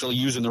they can actually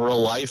use in their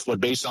real life, but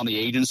based on the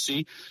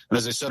agency, and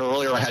as I said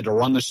earlier, I had to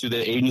run this through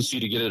the agency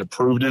to get it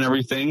approved and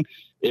everything,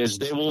 is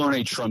they will learn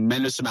a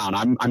tremendous amount.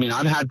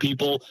 I've had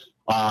people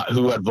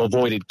who have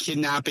avoided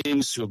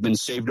kidnappings, who have been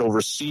saved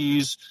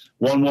overseas.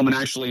 One woman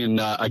actually in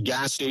a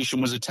gas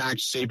station was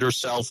attacked, saved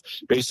herself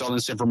based on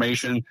this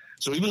information.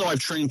 So even though I've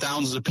trained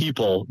thousands of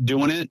people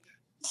doing it,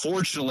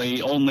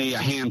 fortunately, only a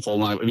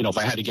handful, if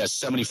I had to guess,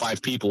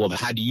 75 people have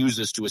had to use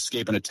this to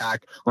escape an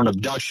attack or an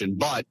abduction,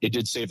 but it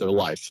did save their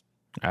life.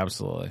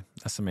 Absolutely.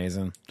 That's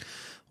amazing.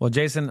 Well,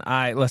 Jason,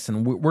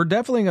 we're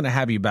definitely going to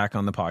have you back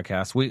on the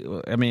podcast.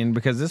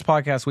 Because this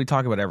podcast, we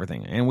talk about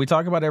everything, and we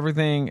talk about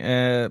everything.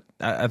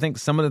 I think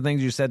some of the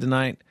things you said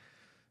tonight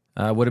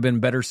would have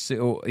been better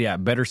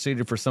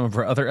suited for some of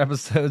our other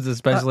episodes,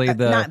 especially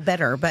not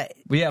better, but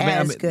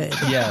as good.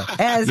 Yeah,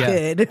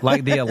 good.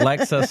 Like the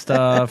Alexa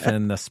stuff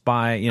and the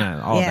spy,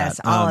 all of that.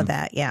 Yes, all of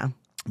that. Yeah.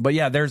 But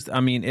yeah,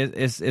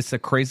 it's a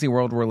crazy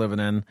world we're living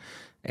in.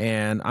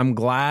 And I'm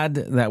glad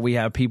that we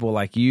have people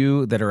like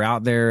you that are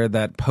out there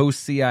that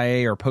post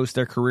CIA or post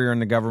their career in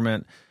the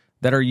government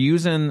that are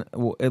using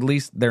at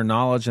least their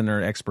knowledge and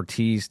their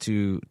expertise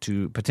to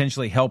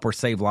potentially help or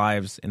save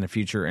lives in the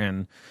future.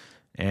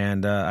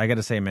 And I got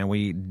to say, man,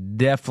 we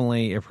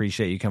definitely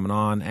appreciate you coming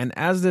on. And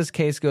as this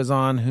case goes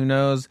on, who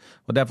knows,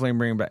 we'll definitely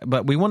bring it back.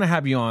 But we want to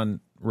have you on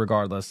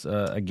regardless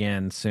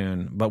again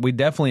soon. But we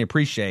definitely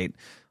appreciate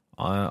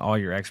all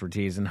your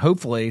expertise, and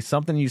hopefully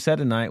something you said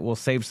tonight will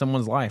save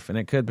someone's life, and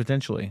it could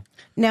potentially.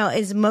 Now,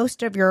 is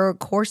most of your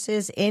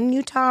courses in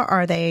Utah?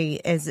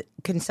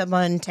 Can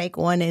someone take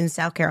one in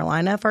South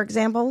Carolina, for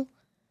example?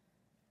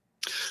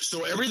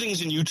 So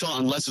everything's in Utah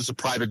unless it's a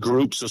private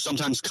group. So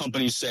sometimes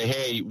companies say,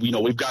 hey,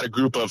 we've got a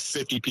group of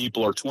 50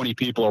 people or 20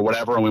 people or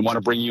whatever, and we want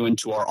to bring you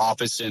into our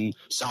office in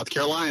South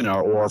Carolina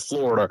or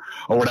Florida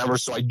or whatever.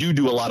 So I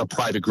do a lot of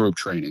private group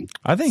training.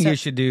 I think you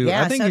should do.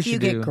 Yeah, I think so if you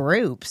get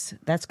groups,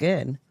 that's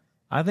good.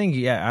 I think,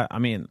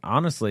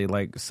 honestly,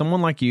 like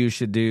someone like you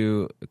should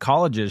do.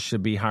 Colleges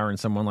should be hiring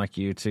someone like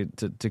you to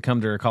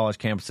come to their college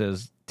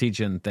campuses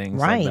teaching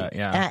things right. like that.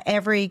 Yeah, at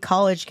every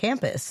college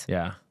campus.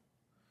 Yeah,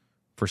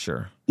 for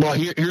sure. Well,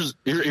 here's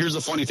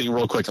the funny thing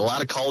real quick. A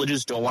lot of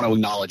colleges don't want to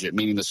acknowledge it,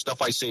 meaning the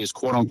stuff I say is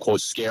quote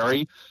unquote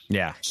scary.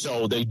 Yeah.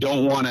 So they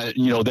don't want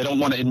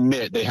to,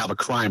 admit they have a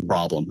crime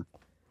problem.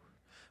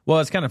 Well,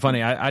 it's kind of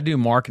funny. I do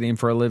marketing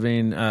for a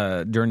living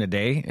during the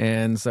day,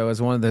 and so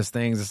it's one of those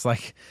things. It's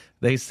like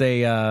they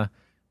say, the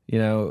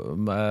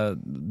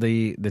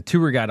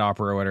tour guide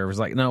opera or whatever is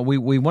like, no,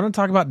 we want to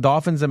talk about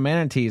dolphins and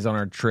manatees on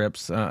our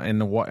trips and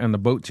the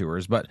boat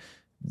tours, but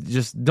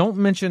just don't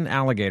mention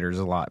alligators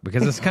a lot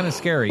because it's kind of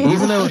scary.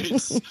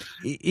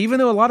 Even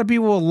though a lot of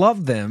people will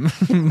love them,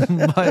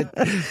 but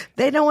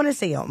they don't want to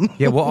see them.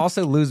 Yeah, we'll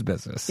also lose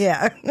business.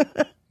 Yeah.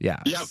 Yeah.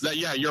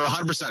 Yeah, you're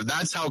 100%.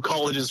 That's how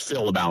colleges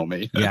feel about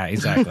me. Yeah,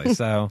 exactly.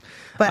 So,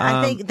 but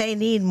I think they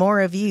need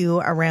more of you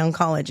around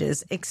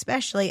colleges,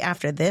 especially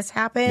after this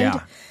happened.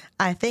 Yeah.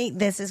 I think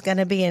this is going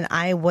to be an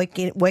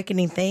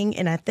eye-awakening thing,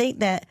 and I think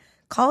that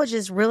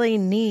colleges really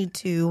need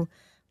to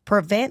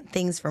prevent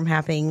things from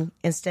happening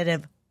instead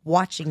of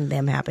watching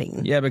them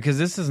happen. Yeah, because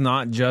this is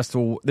not just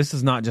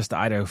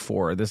Idaho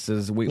 4.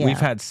 We've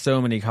had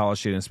so many college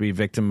students be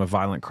victim of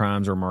violent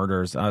crimes or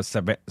murders.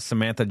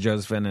 Samantha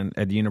Josephine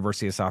at the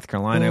University of South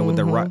Carolina with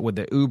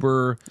the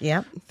Uber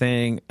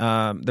thing.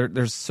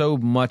 There's so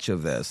much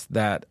of this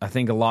that I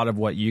think a lot of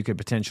what you could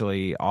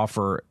potentially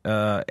offer,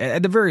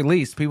 at the very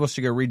least, people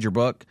should go read your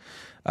book.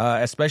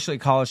 Especially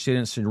college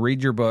students should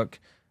read your book.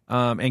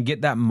 And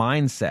get that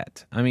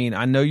mindset. I mean,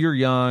 I know you're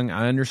young.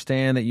 I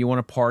understand that you want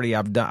to party.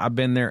 I've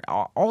been there.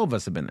 All of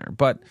us have been there.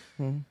 But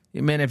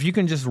man, if you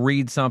can just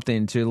read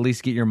something to at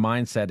least get your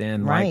mindset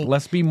in, right? Like,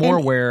 let's be more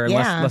aware.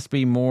 Let's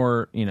be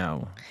more,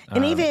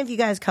 And even if you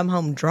guys come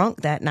home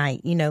drunk that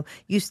night,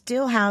 you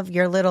still have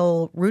your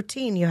little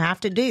routine you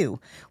have to do.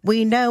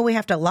 We know we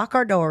have to lock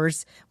our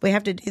doors. We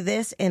have to do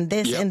this and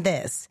this and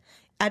this.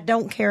 I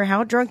don't care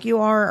how drunk you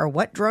are or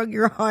what drug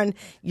you're on.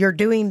 You're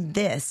doing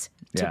this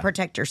to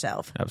protect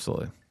yourself.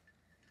 Absolutely.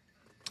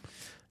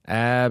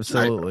 I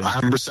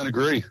 100%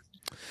 agree.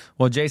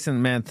 Well,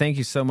 Jason, man, thank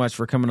you so much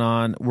for coming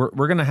on. We're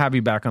going to have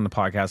you back on the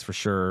podcast for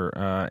sure.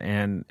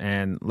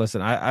 And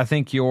listen, I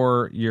think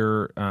your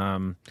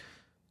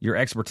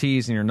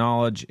expertise and your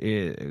knowledge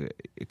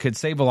it could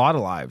save a lot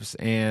of lives,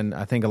 and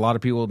I think a lot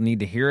of people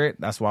need to hear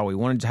it. That's why we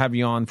wanted to have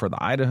you on for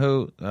the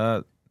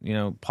Idaho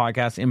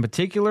podcast in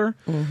particular,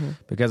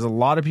 because a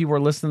lot of people are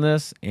listening to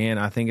this, and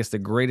I think it's the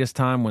greatest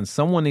time when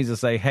someone needs to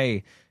say,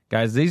 hey,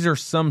 guys, these are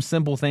some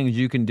simple things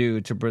you can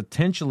do to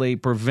potentially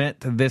prevent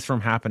this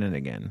from happening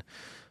again.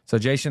 So,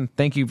 Jason,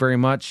 thank you very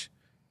much,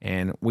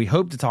 and we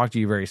hope to talk to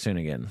you very soon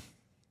again.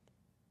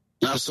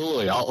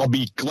 Absolutely. I'll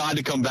be glad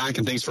to come back,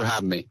 and thanks for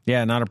having me.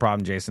 Yeah, not a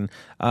problem, Jason.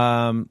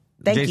 Thank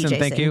you, Jason.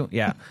 Thank you.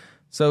 Yeah.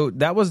 So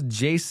that was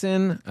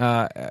Jason.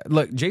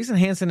 Look, Jason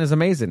Hansen is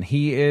amazing.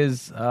 He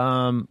is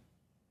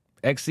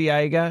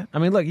ex-CIA guy. I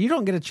mean, look, you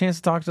don't get a chance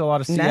to talk to a lot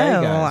of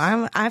CIA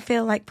guys. I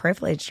feel like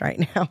privileged right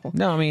now.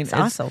 No, I mean, it's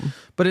awesome.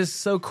 But it's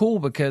so cool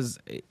because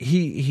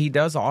he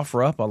does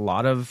offer up a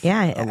lot of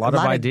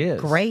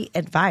ideas. Great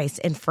advice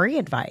and free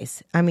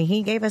advice. I mean,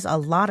 he gave us a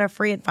lot of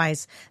free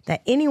advice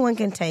that anyone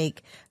can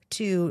take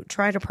to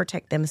try to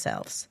protect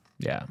themselves.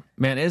 Yeah.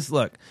 Man,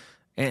 look,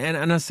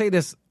 and I say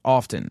this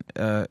often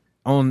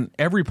on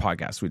every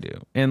podcast we do.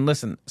 And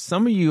listen,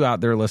 some of you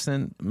out there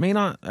listening may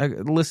not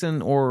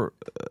listen or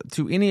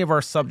to any of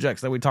our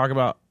subjects that we talk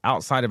about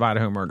outside of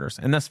Idaho murders,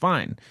 and that's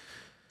fine.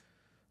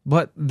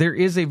 But there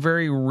is a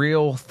very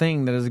real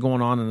thing that is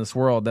going on in this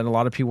world that a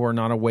lot of people are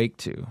not awake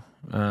to,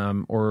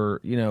 or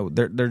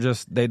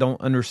they don't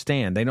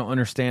understand. They don't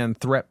understand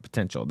threat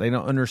potential. They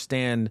don't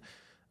understand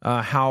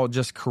how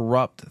just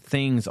corrupt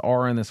things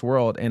are in this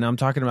world. And I'm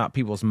talking about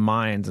people's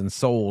minds and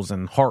souls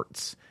and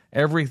hearts.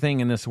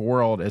 Everything in this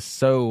world is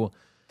so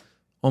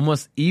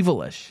almost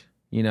evilish,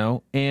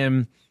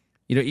 and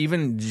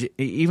even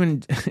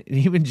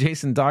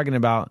Jason talking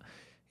about,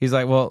 he's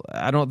like, well,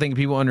 I don't think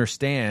people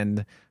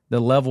understand the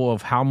level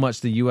of how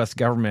much the U.S.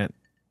 government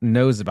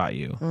knows about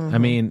you. I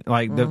mean,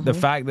 like the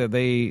fact that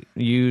they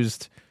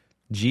used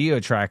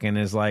geo-tracking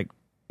is like,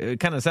 it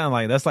kind of sounds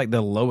like that's like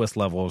the lowest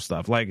level of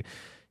stuff. Like,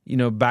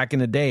 back in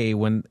the day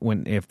when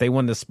if they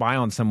wanted to spy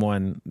on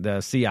someone,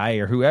 the CIA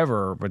or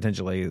whoever,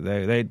 potentially,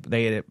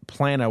 they'd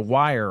plant a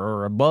wire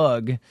or a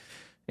bug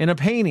in a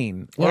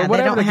painting or whatever.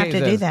 They don't the have case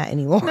to is. do that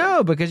anymore.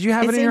 No, because you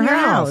have it in your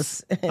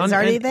house. It's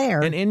already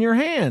there. And in your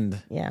hand.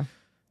 Yeah.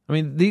 I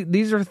mean,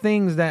 these are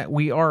things that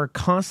we are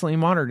constantly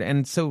monitored.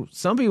 And so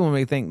some people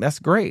may think that's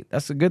great.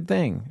 That's a good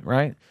thing,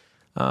 right?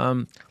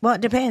 Well,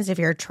 it depends. If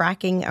you're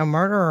tracking a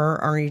murderer,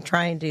 or are you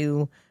trying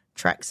to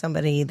track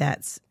somebody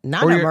that's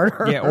not a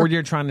murderer? Yeah, or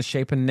you're trying to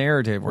shape a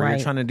narrative, or Right. you're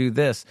trying to do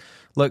this.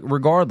 Look,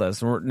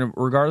 regardless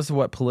of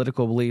what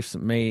political beliefs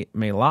may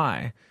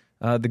lie,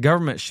 the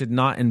government should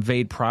not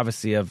invade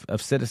privacy of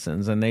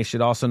citizens, and they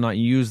should also not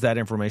use that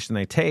information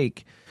they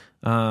take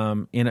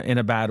in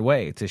a bad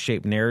way to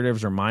shape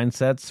narratives or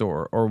mindsets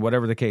or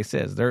whatever the case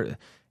is.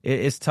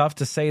 It's tough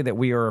to say that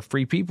we are a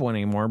free people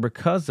anymore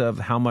because of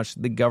how much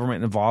the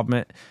government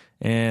involvement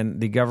and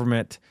the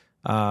government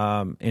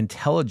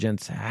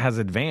intelligence has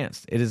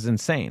advanced. It is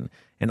insane.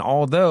 And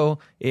although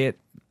it,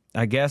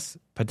 I guess,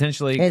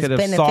 potentially It's could have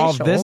beneficial.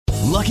 solved this.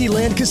 Lucky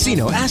Land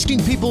Casino,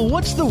 asking people,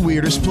 what's the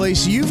weirdest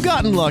place you've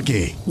gotten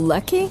lucky?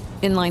 Lucky?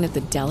 In line at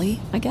the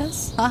deli, I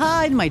guess?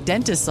 Aha, in my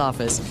dentist's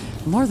office.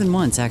 More than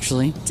once,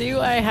 actually.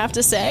 Do I have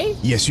to say?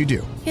 Yes, you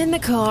do. In the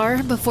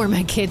car before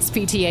my kids'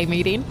 PTA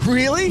meeting.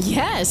 Really?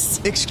 Yes.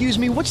 Excuse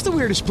me, what's the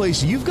weirdest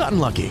place you've gotten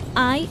lucky?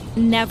 I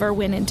never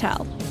win and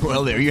tell.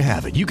 Well, there you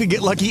have it. You can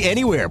get lucky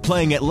anywhere,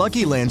 playing at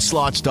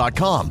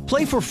LuckyLandSlots.com.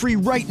 Play for free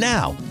right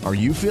now. Are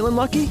you feeling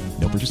lucky?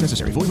 No purchase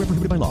necessary. Void where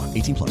prohibited by law.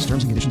 18+.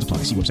 Terms and conditions apply.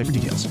 See website for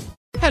details.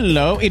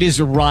 Hello, it is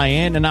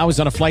Ryan, and I was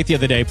on a flight the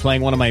other day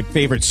playing one of my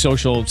favorite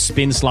social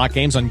spin slot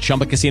games on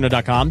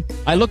ChumbaCasino.com.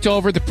 I looked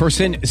over at the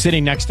person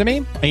sitting next to me,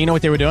 and you know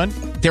what they were doing?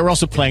 They were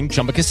also playing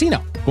Chumba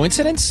Casino.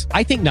 Coincidence?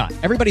 I think not.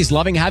 Everybody's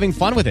loving having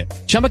fun with it.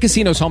 Chumba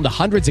Casino is home to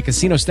hundreds of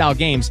casino-style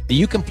games that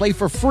you can play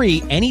for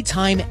free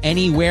anytime,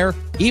 anywhere,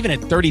 even at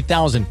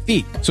 30,000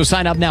 feet. So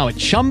sign up now at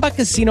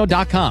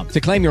ChumbaCasino.com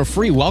to claim your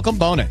free welcome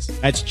bonus.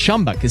 That's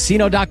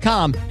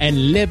ChumbaCasino.com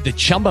and live the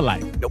Chumba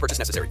life. No purchase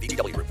necessary.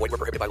 VGW. Void where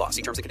prohibited by law.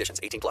 See terms and conditions.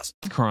 18+.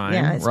 Crime,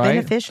 Yeah, it's right?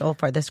 beneficial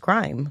for this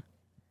crime.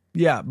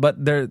 Yeah,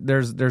 but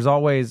there's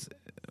always,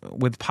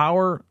 with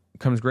power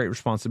comes great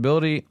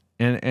responsibility,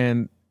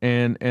 and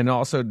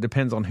also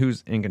depends on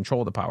who's in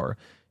control of the power.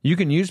 You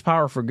can use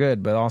power for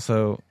good, but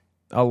also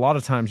a lot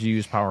of times you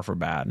use power for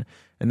bad,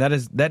 and that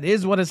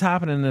is what has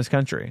happened in this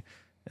country,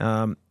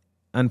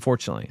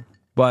 unfortunately.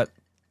 But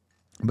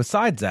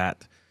besides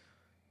that,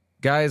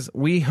 guys,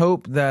 we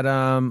hope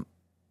that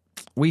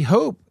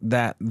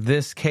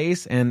this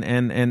case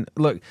and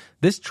look,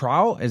 this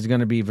trial is going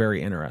to be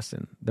very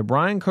interesting. The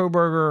Bryan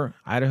Kohberger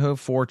Idaho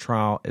 4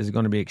 trial is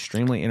going to be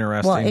extremely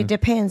interesting. Well, it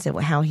depends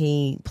on how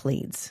he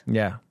pleads.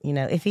 Yeah.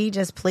 If he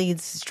just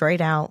pleads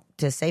straight out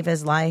to save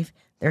his life,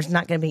 there's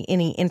not going to be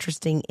any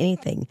interesting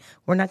anything.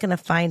 We're not going to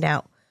find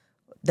out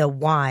the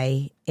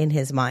why in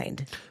his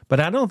mind.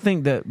 But I don't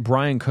think that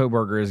Bryan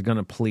Kohberger is going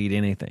to plead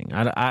anything.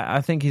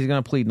 I think he's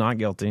going to plead not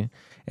guilty.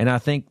 And I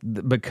think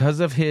because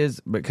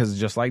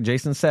just like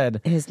Jason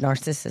said, his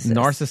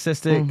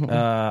narcissistic,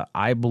 mm-hmm.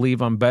 I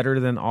believe I'm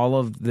better than all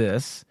of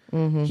this.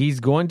 Mm-hmm.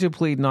 He's going to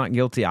plead not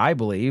guilty. I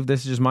believe,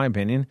 this is just my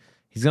opinion.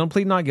 He's going to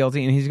plead not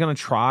guilty, and he's going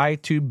to try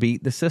to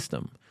beat the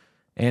system.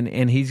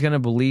 And he's going to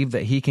believe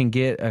that he can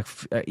get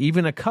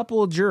even a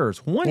couple of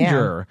jurors, one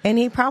juror. And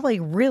he probably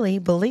really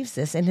believes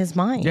this in his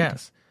mind.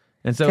 Yes.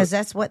 And so, because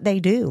that's what they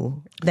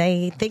do.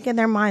 They think in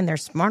their mind they're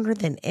smarter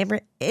than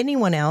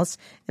anyone else,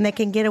 and they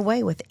can get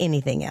away with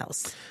anything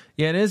else.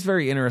 Yeah, it is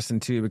very interesting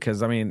too,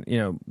 because I mean,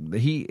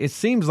 it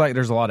seems like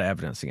there's a lot of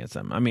evidence against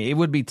him. I mean, it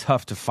would be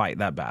tough to fight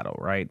that battle,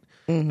 right?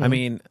 Mm-hmm. I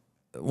mean,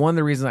 one of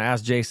the reasons I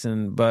asked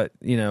Jason,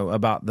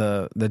 about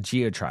the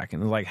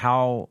geo-tracking, like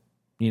how,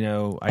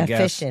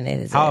 efficient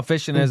is how it?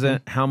 efficient is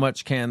it? How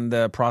much can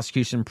the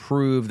prosecution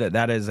prove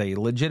that is a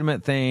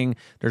legitimate thing?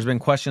 There's been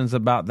questions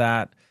about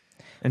that.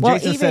 And well,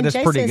 Jason said it's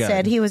pretty good. Jason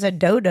said he was a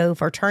dodo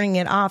for turning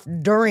it off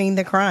during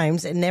the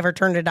crimes and never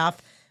turned it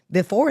off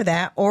before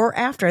that or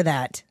after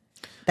that.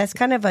 That's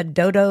kind of a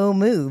dodo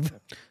move.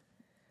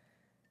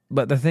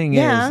 But the thing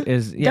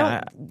is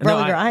don't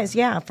roll your eyes.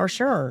 Yeah, for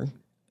sure.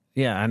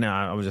 Yeah, I know.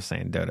 I was just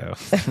saying dodo.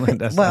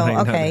 That's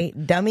well, okay,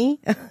 dummy.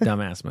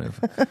 Dumbass move.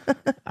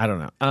 I don't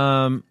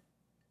know.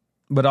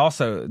 But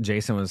also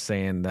Jason was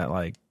saying that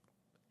like,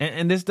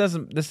 and this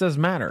doesn't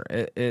matter.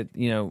 It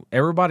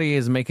everybody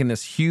is making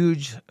this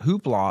huge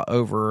hoopla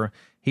over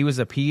he was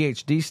a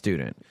PhD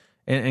student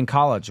in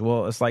college.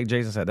 Well, it's like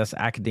Jason said, that's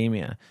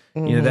academia.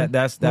 Mm-hmm.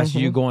 That's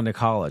you going to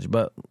college.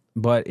 But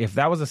if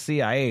that was a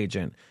CIA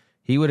agent,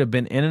 he would have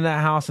been in that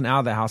house and out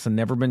of that house and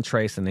never been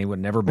traced, and he would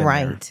never been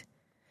there.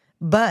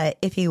 But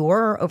if he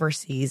were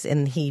overseas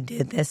and he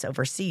did this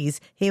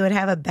overseas, he would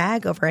have a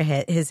bag over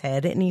his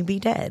head and he'd be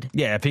dead.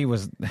 Yeah, if he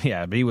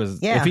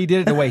did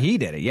it the way he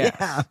did it, yes.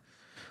 Yeah.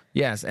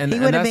 Yes. And he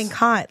would have been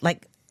caught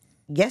like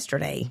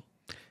yesterday.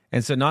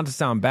 And so not to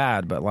sound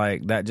bad, but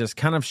like that just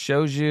kind of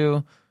shows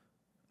you,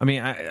 I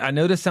mean, I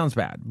know this sounds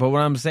bad, but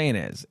what I'm saying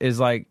is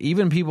like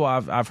even people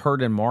I've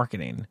heard in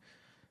marketing,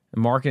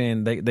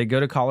 they go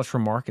to college for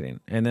marketing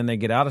and then they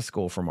get out of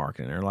school for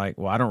marketing. They're like,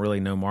 well, I don't really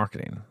know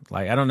marketing.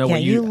 Like, I don't know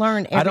what you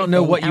learn. I don't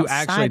know what you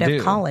actually outside do.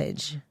 of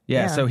college.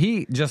 Yeah. So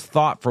he just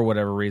thought for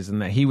whatever reason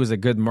that he was a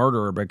good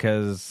murderer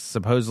because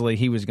supposedly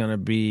he was going to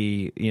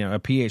be, a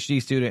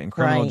PhD student in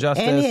criminal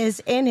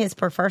justice. And his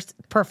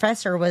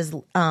professor was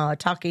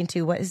talking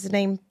to, what is his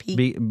name?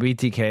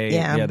 BTK.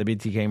 Yeah. The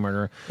BTK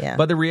murderer. Yeah.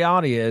 But the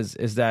reality is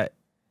that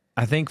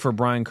I think for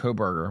Bryan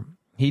Kohberger,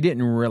 he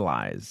didn't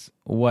realize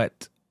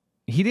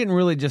he didn't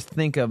really just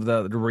think of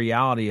the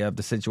reality of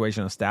the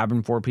situation of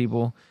stabbing 4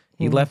 people.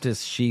 He left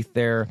his sheath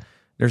there.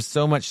 There's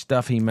so much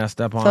stuff he messed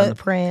up on.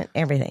 Footprint,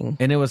 everything.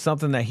 And it was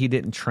something that he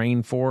didn't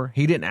train for.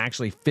 He didn't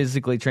actually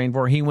physically train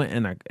for. He went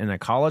in a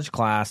college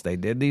class. They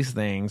did these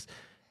things,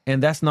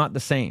 and that's not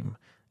the same.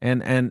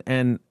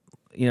 And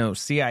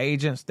CIA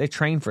agents, they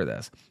train for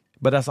this.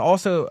 But that's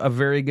also a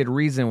very good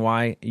reason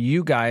why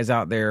you guys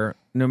out there,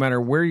 no matter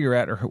where you're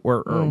at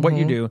or what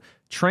you do,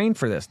 train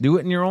for this. Do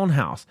it in your own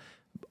house.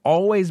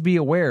 Always be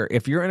aware.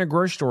 If you're in a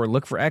grocery store,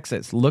 look for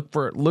exits. Look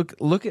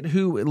at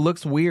who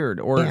looks weird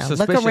or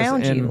suspicious. Look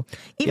around you.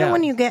 Even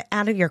when you get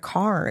out of your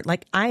car,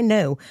 like I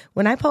know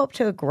when I pull up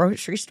to a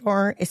grocery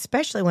store,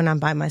 especially when I'm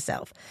by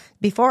myself,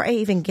 before I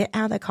even get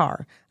out of the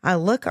car, I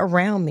look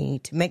around me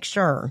to make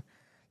sure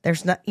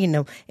there's not,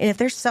 and if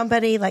there's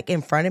somebody like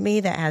in front of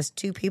me that has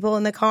 2 people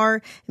in the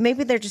car,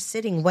 maybe they're just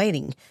sitting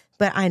waiting,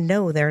 but I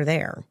know they're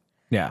there.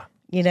 Yeah.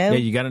 Yeah,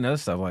 you got to know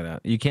stuff like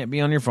that. You can't be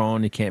on your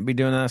phone. You can't be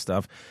doing that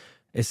stuff.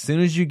 As soon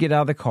as you get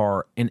out of the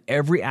car, in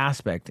every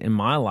aspect in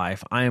my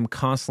life, I am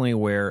constantly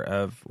aware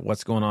of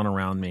what's going on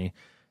around me.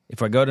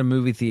 If I go to a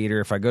movie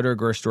theater, if I go to a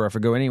grocery store, if I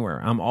go anywhere,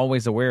 I'm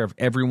always aware of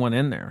everyone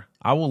in there.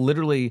 I will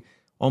literally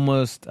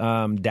almost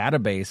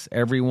database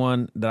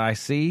everyone that I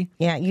see.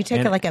 Yeah, you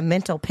take like a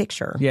mental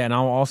picture. Yeah, and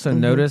I'll also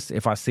notice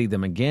if I see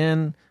them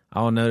again.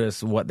 I'll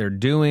notice what they're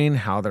doing,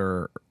 how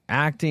they're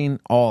acting,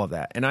 all of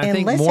that. And I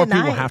think more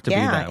people have to be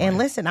that way. And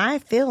listen, I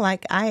feel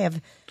like I have...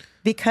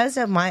 Because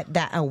of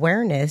that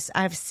awareness,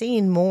 I've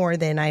seen more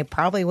than I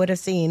probably would have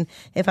seen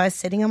if I was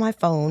sitting on my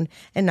phone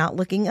and not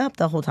looking up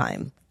the whole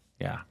time.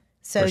 Yeah.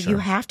 So you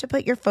have to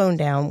put your phone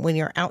down when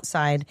you're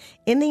outside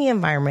in the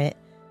environment,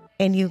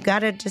 and you got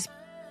to just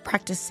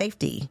practice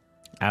safety.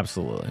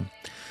 Absolutely.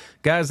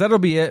 Guys, that'll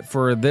be it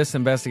for this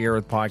Investigator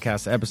with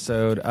Podcast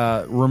episode.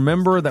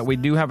 Remember that we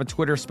do have a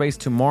Twitter space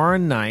tomorrow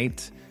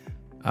night.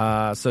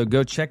 So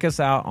go check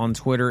us out on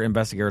Twitter,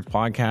 Investigator with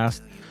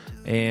Podcast.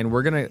 And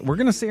we're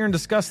gonna sit here and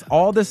discuss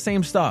all this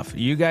same stuff.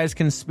 You guys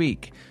can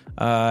speak,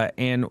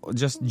 and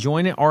just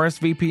join it,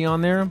 RSVP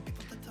on there,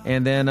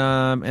 and then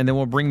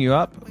we'll bring you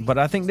up. But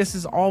I think this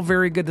is all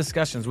very good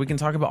discussions. We can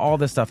talk about all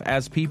this stuff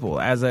as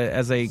people, as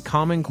a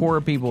common core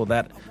of people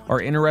that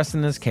are interested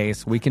in this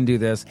case. We can do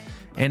this,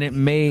 and it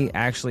may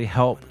actually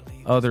help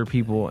other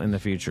people in the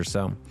future.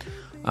 So,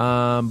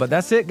 but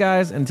that's it,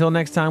 guys. Until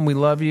next time, we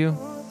love you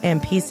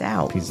and peace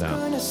out. Peace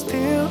out.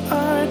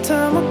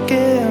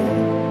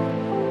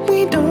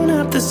 We don't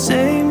have to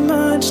say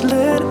much,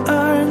 let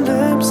our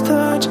lips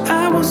touch.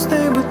 I will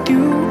stay with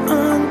you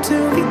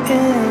until the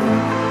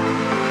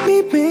end.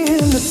 Meet me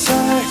in the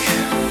dark.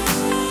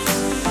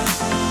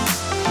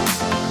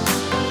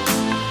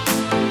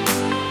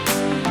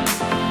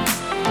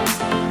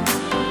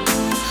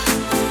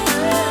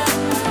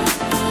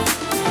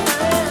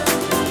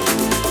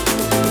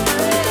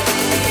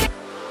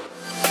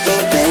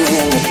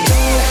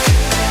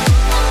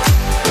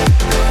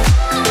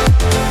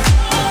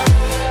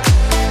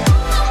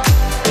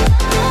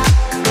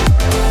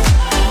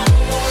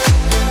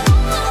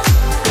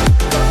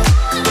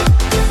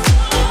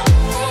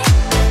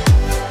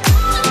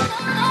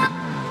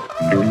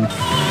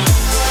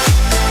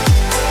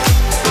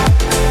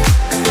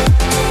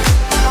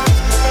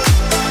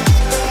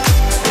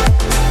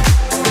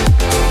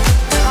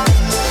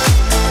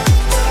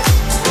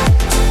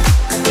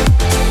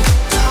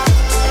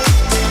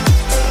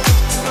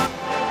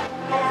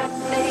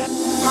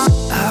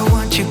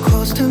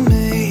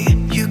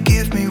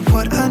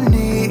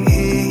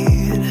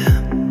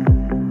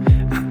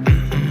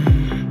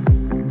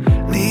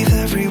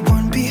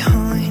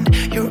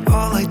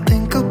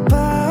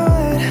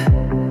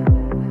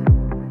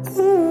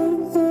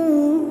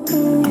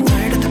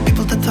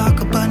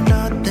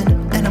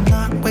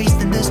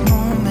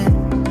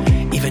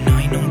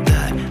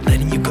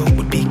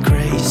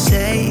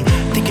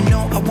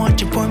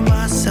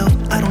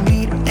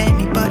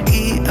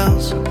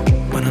 feels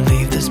when I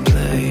leave this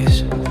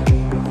place.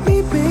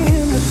 Meet me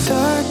in the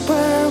dark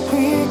where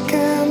we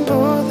can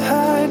both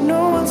hide.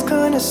 No one's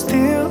gonna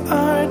steal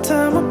our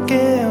time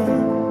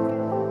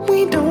again.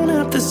 We don't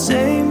have to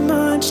say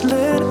much,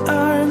 let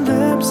our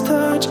lips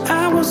touch.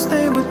 I will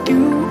stay with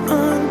you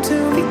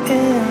until the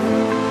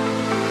end.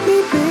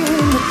 Meet me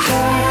in the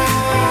dark.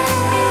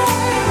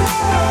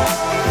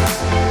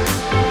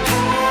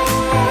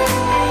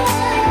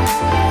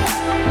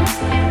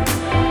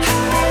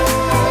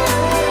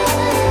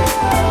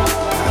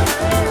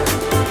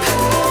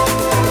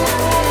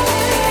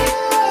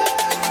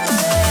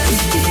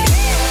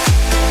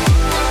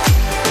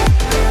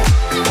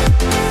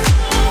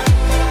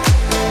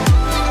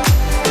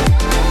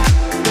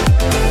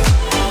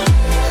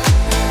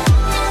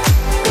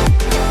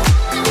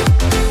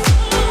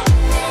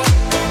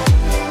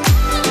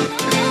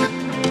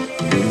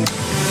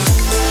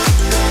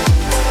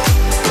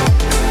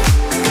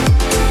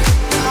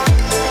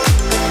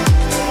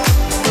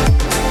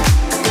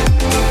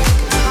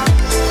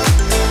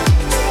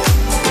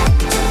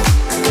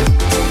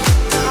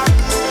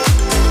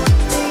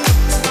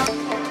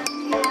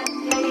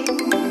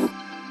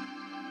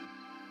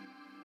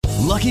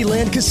 Lucky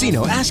Land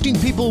Casino, asking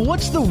people,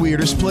 what's the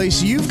weirdest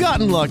place you've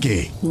gotten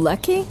lucky?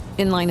 Lucky?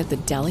 In line at the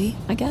deli,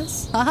 I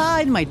guess? Aha,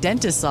 in my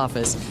dentist's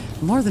office.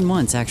 More than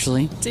once,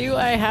 actually. Do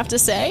I have to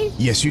say?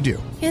 Yes, you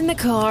do. In the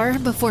car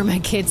before my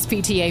kids'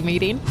 PTA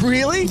meeting.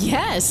 Really?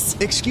 Yes.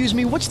 Excuse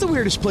me, what's the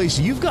weirdest place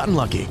you've gotten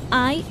lucky?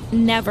 I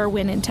never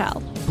win and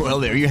tell. Well,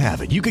 there you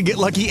have it. You can get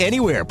lucky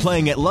anywhere,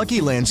 playing at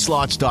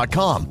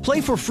LuckyLandSlots.com.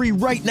 Play for free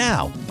right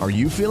now. Are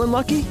you feeling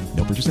lucky?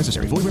 No purchase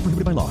necessary. Void where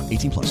prohibited by law.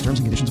 18+. Terms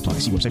and conditions apply.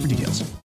 See website for details.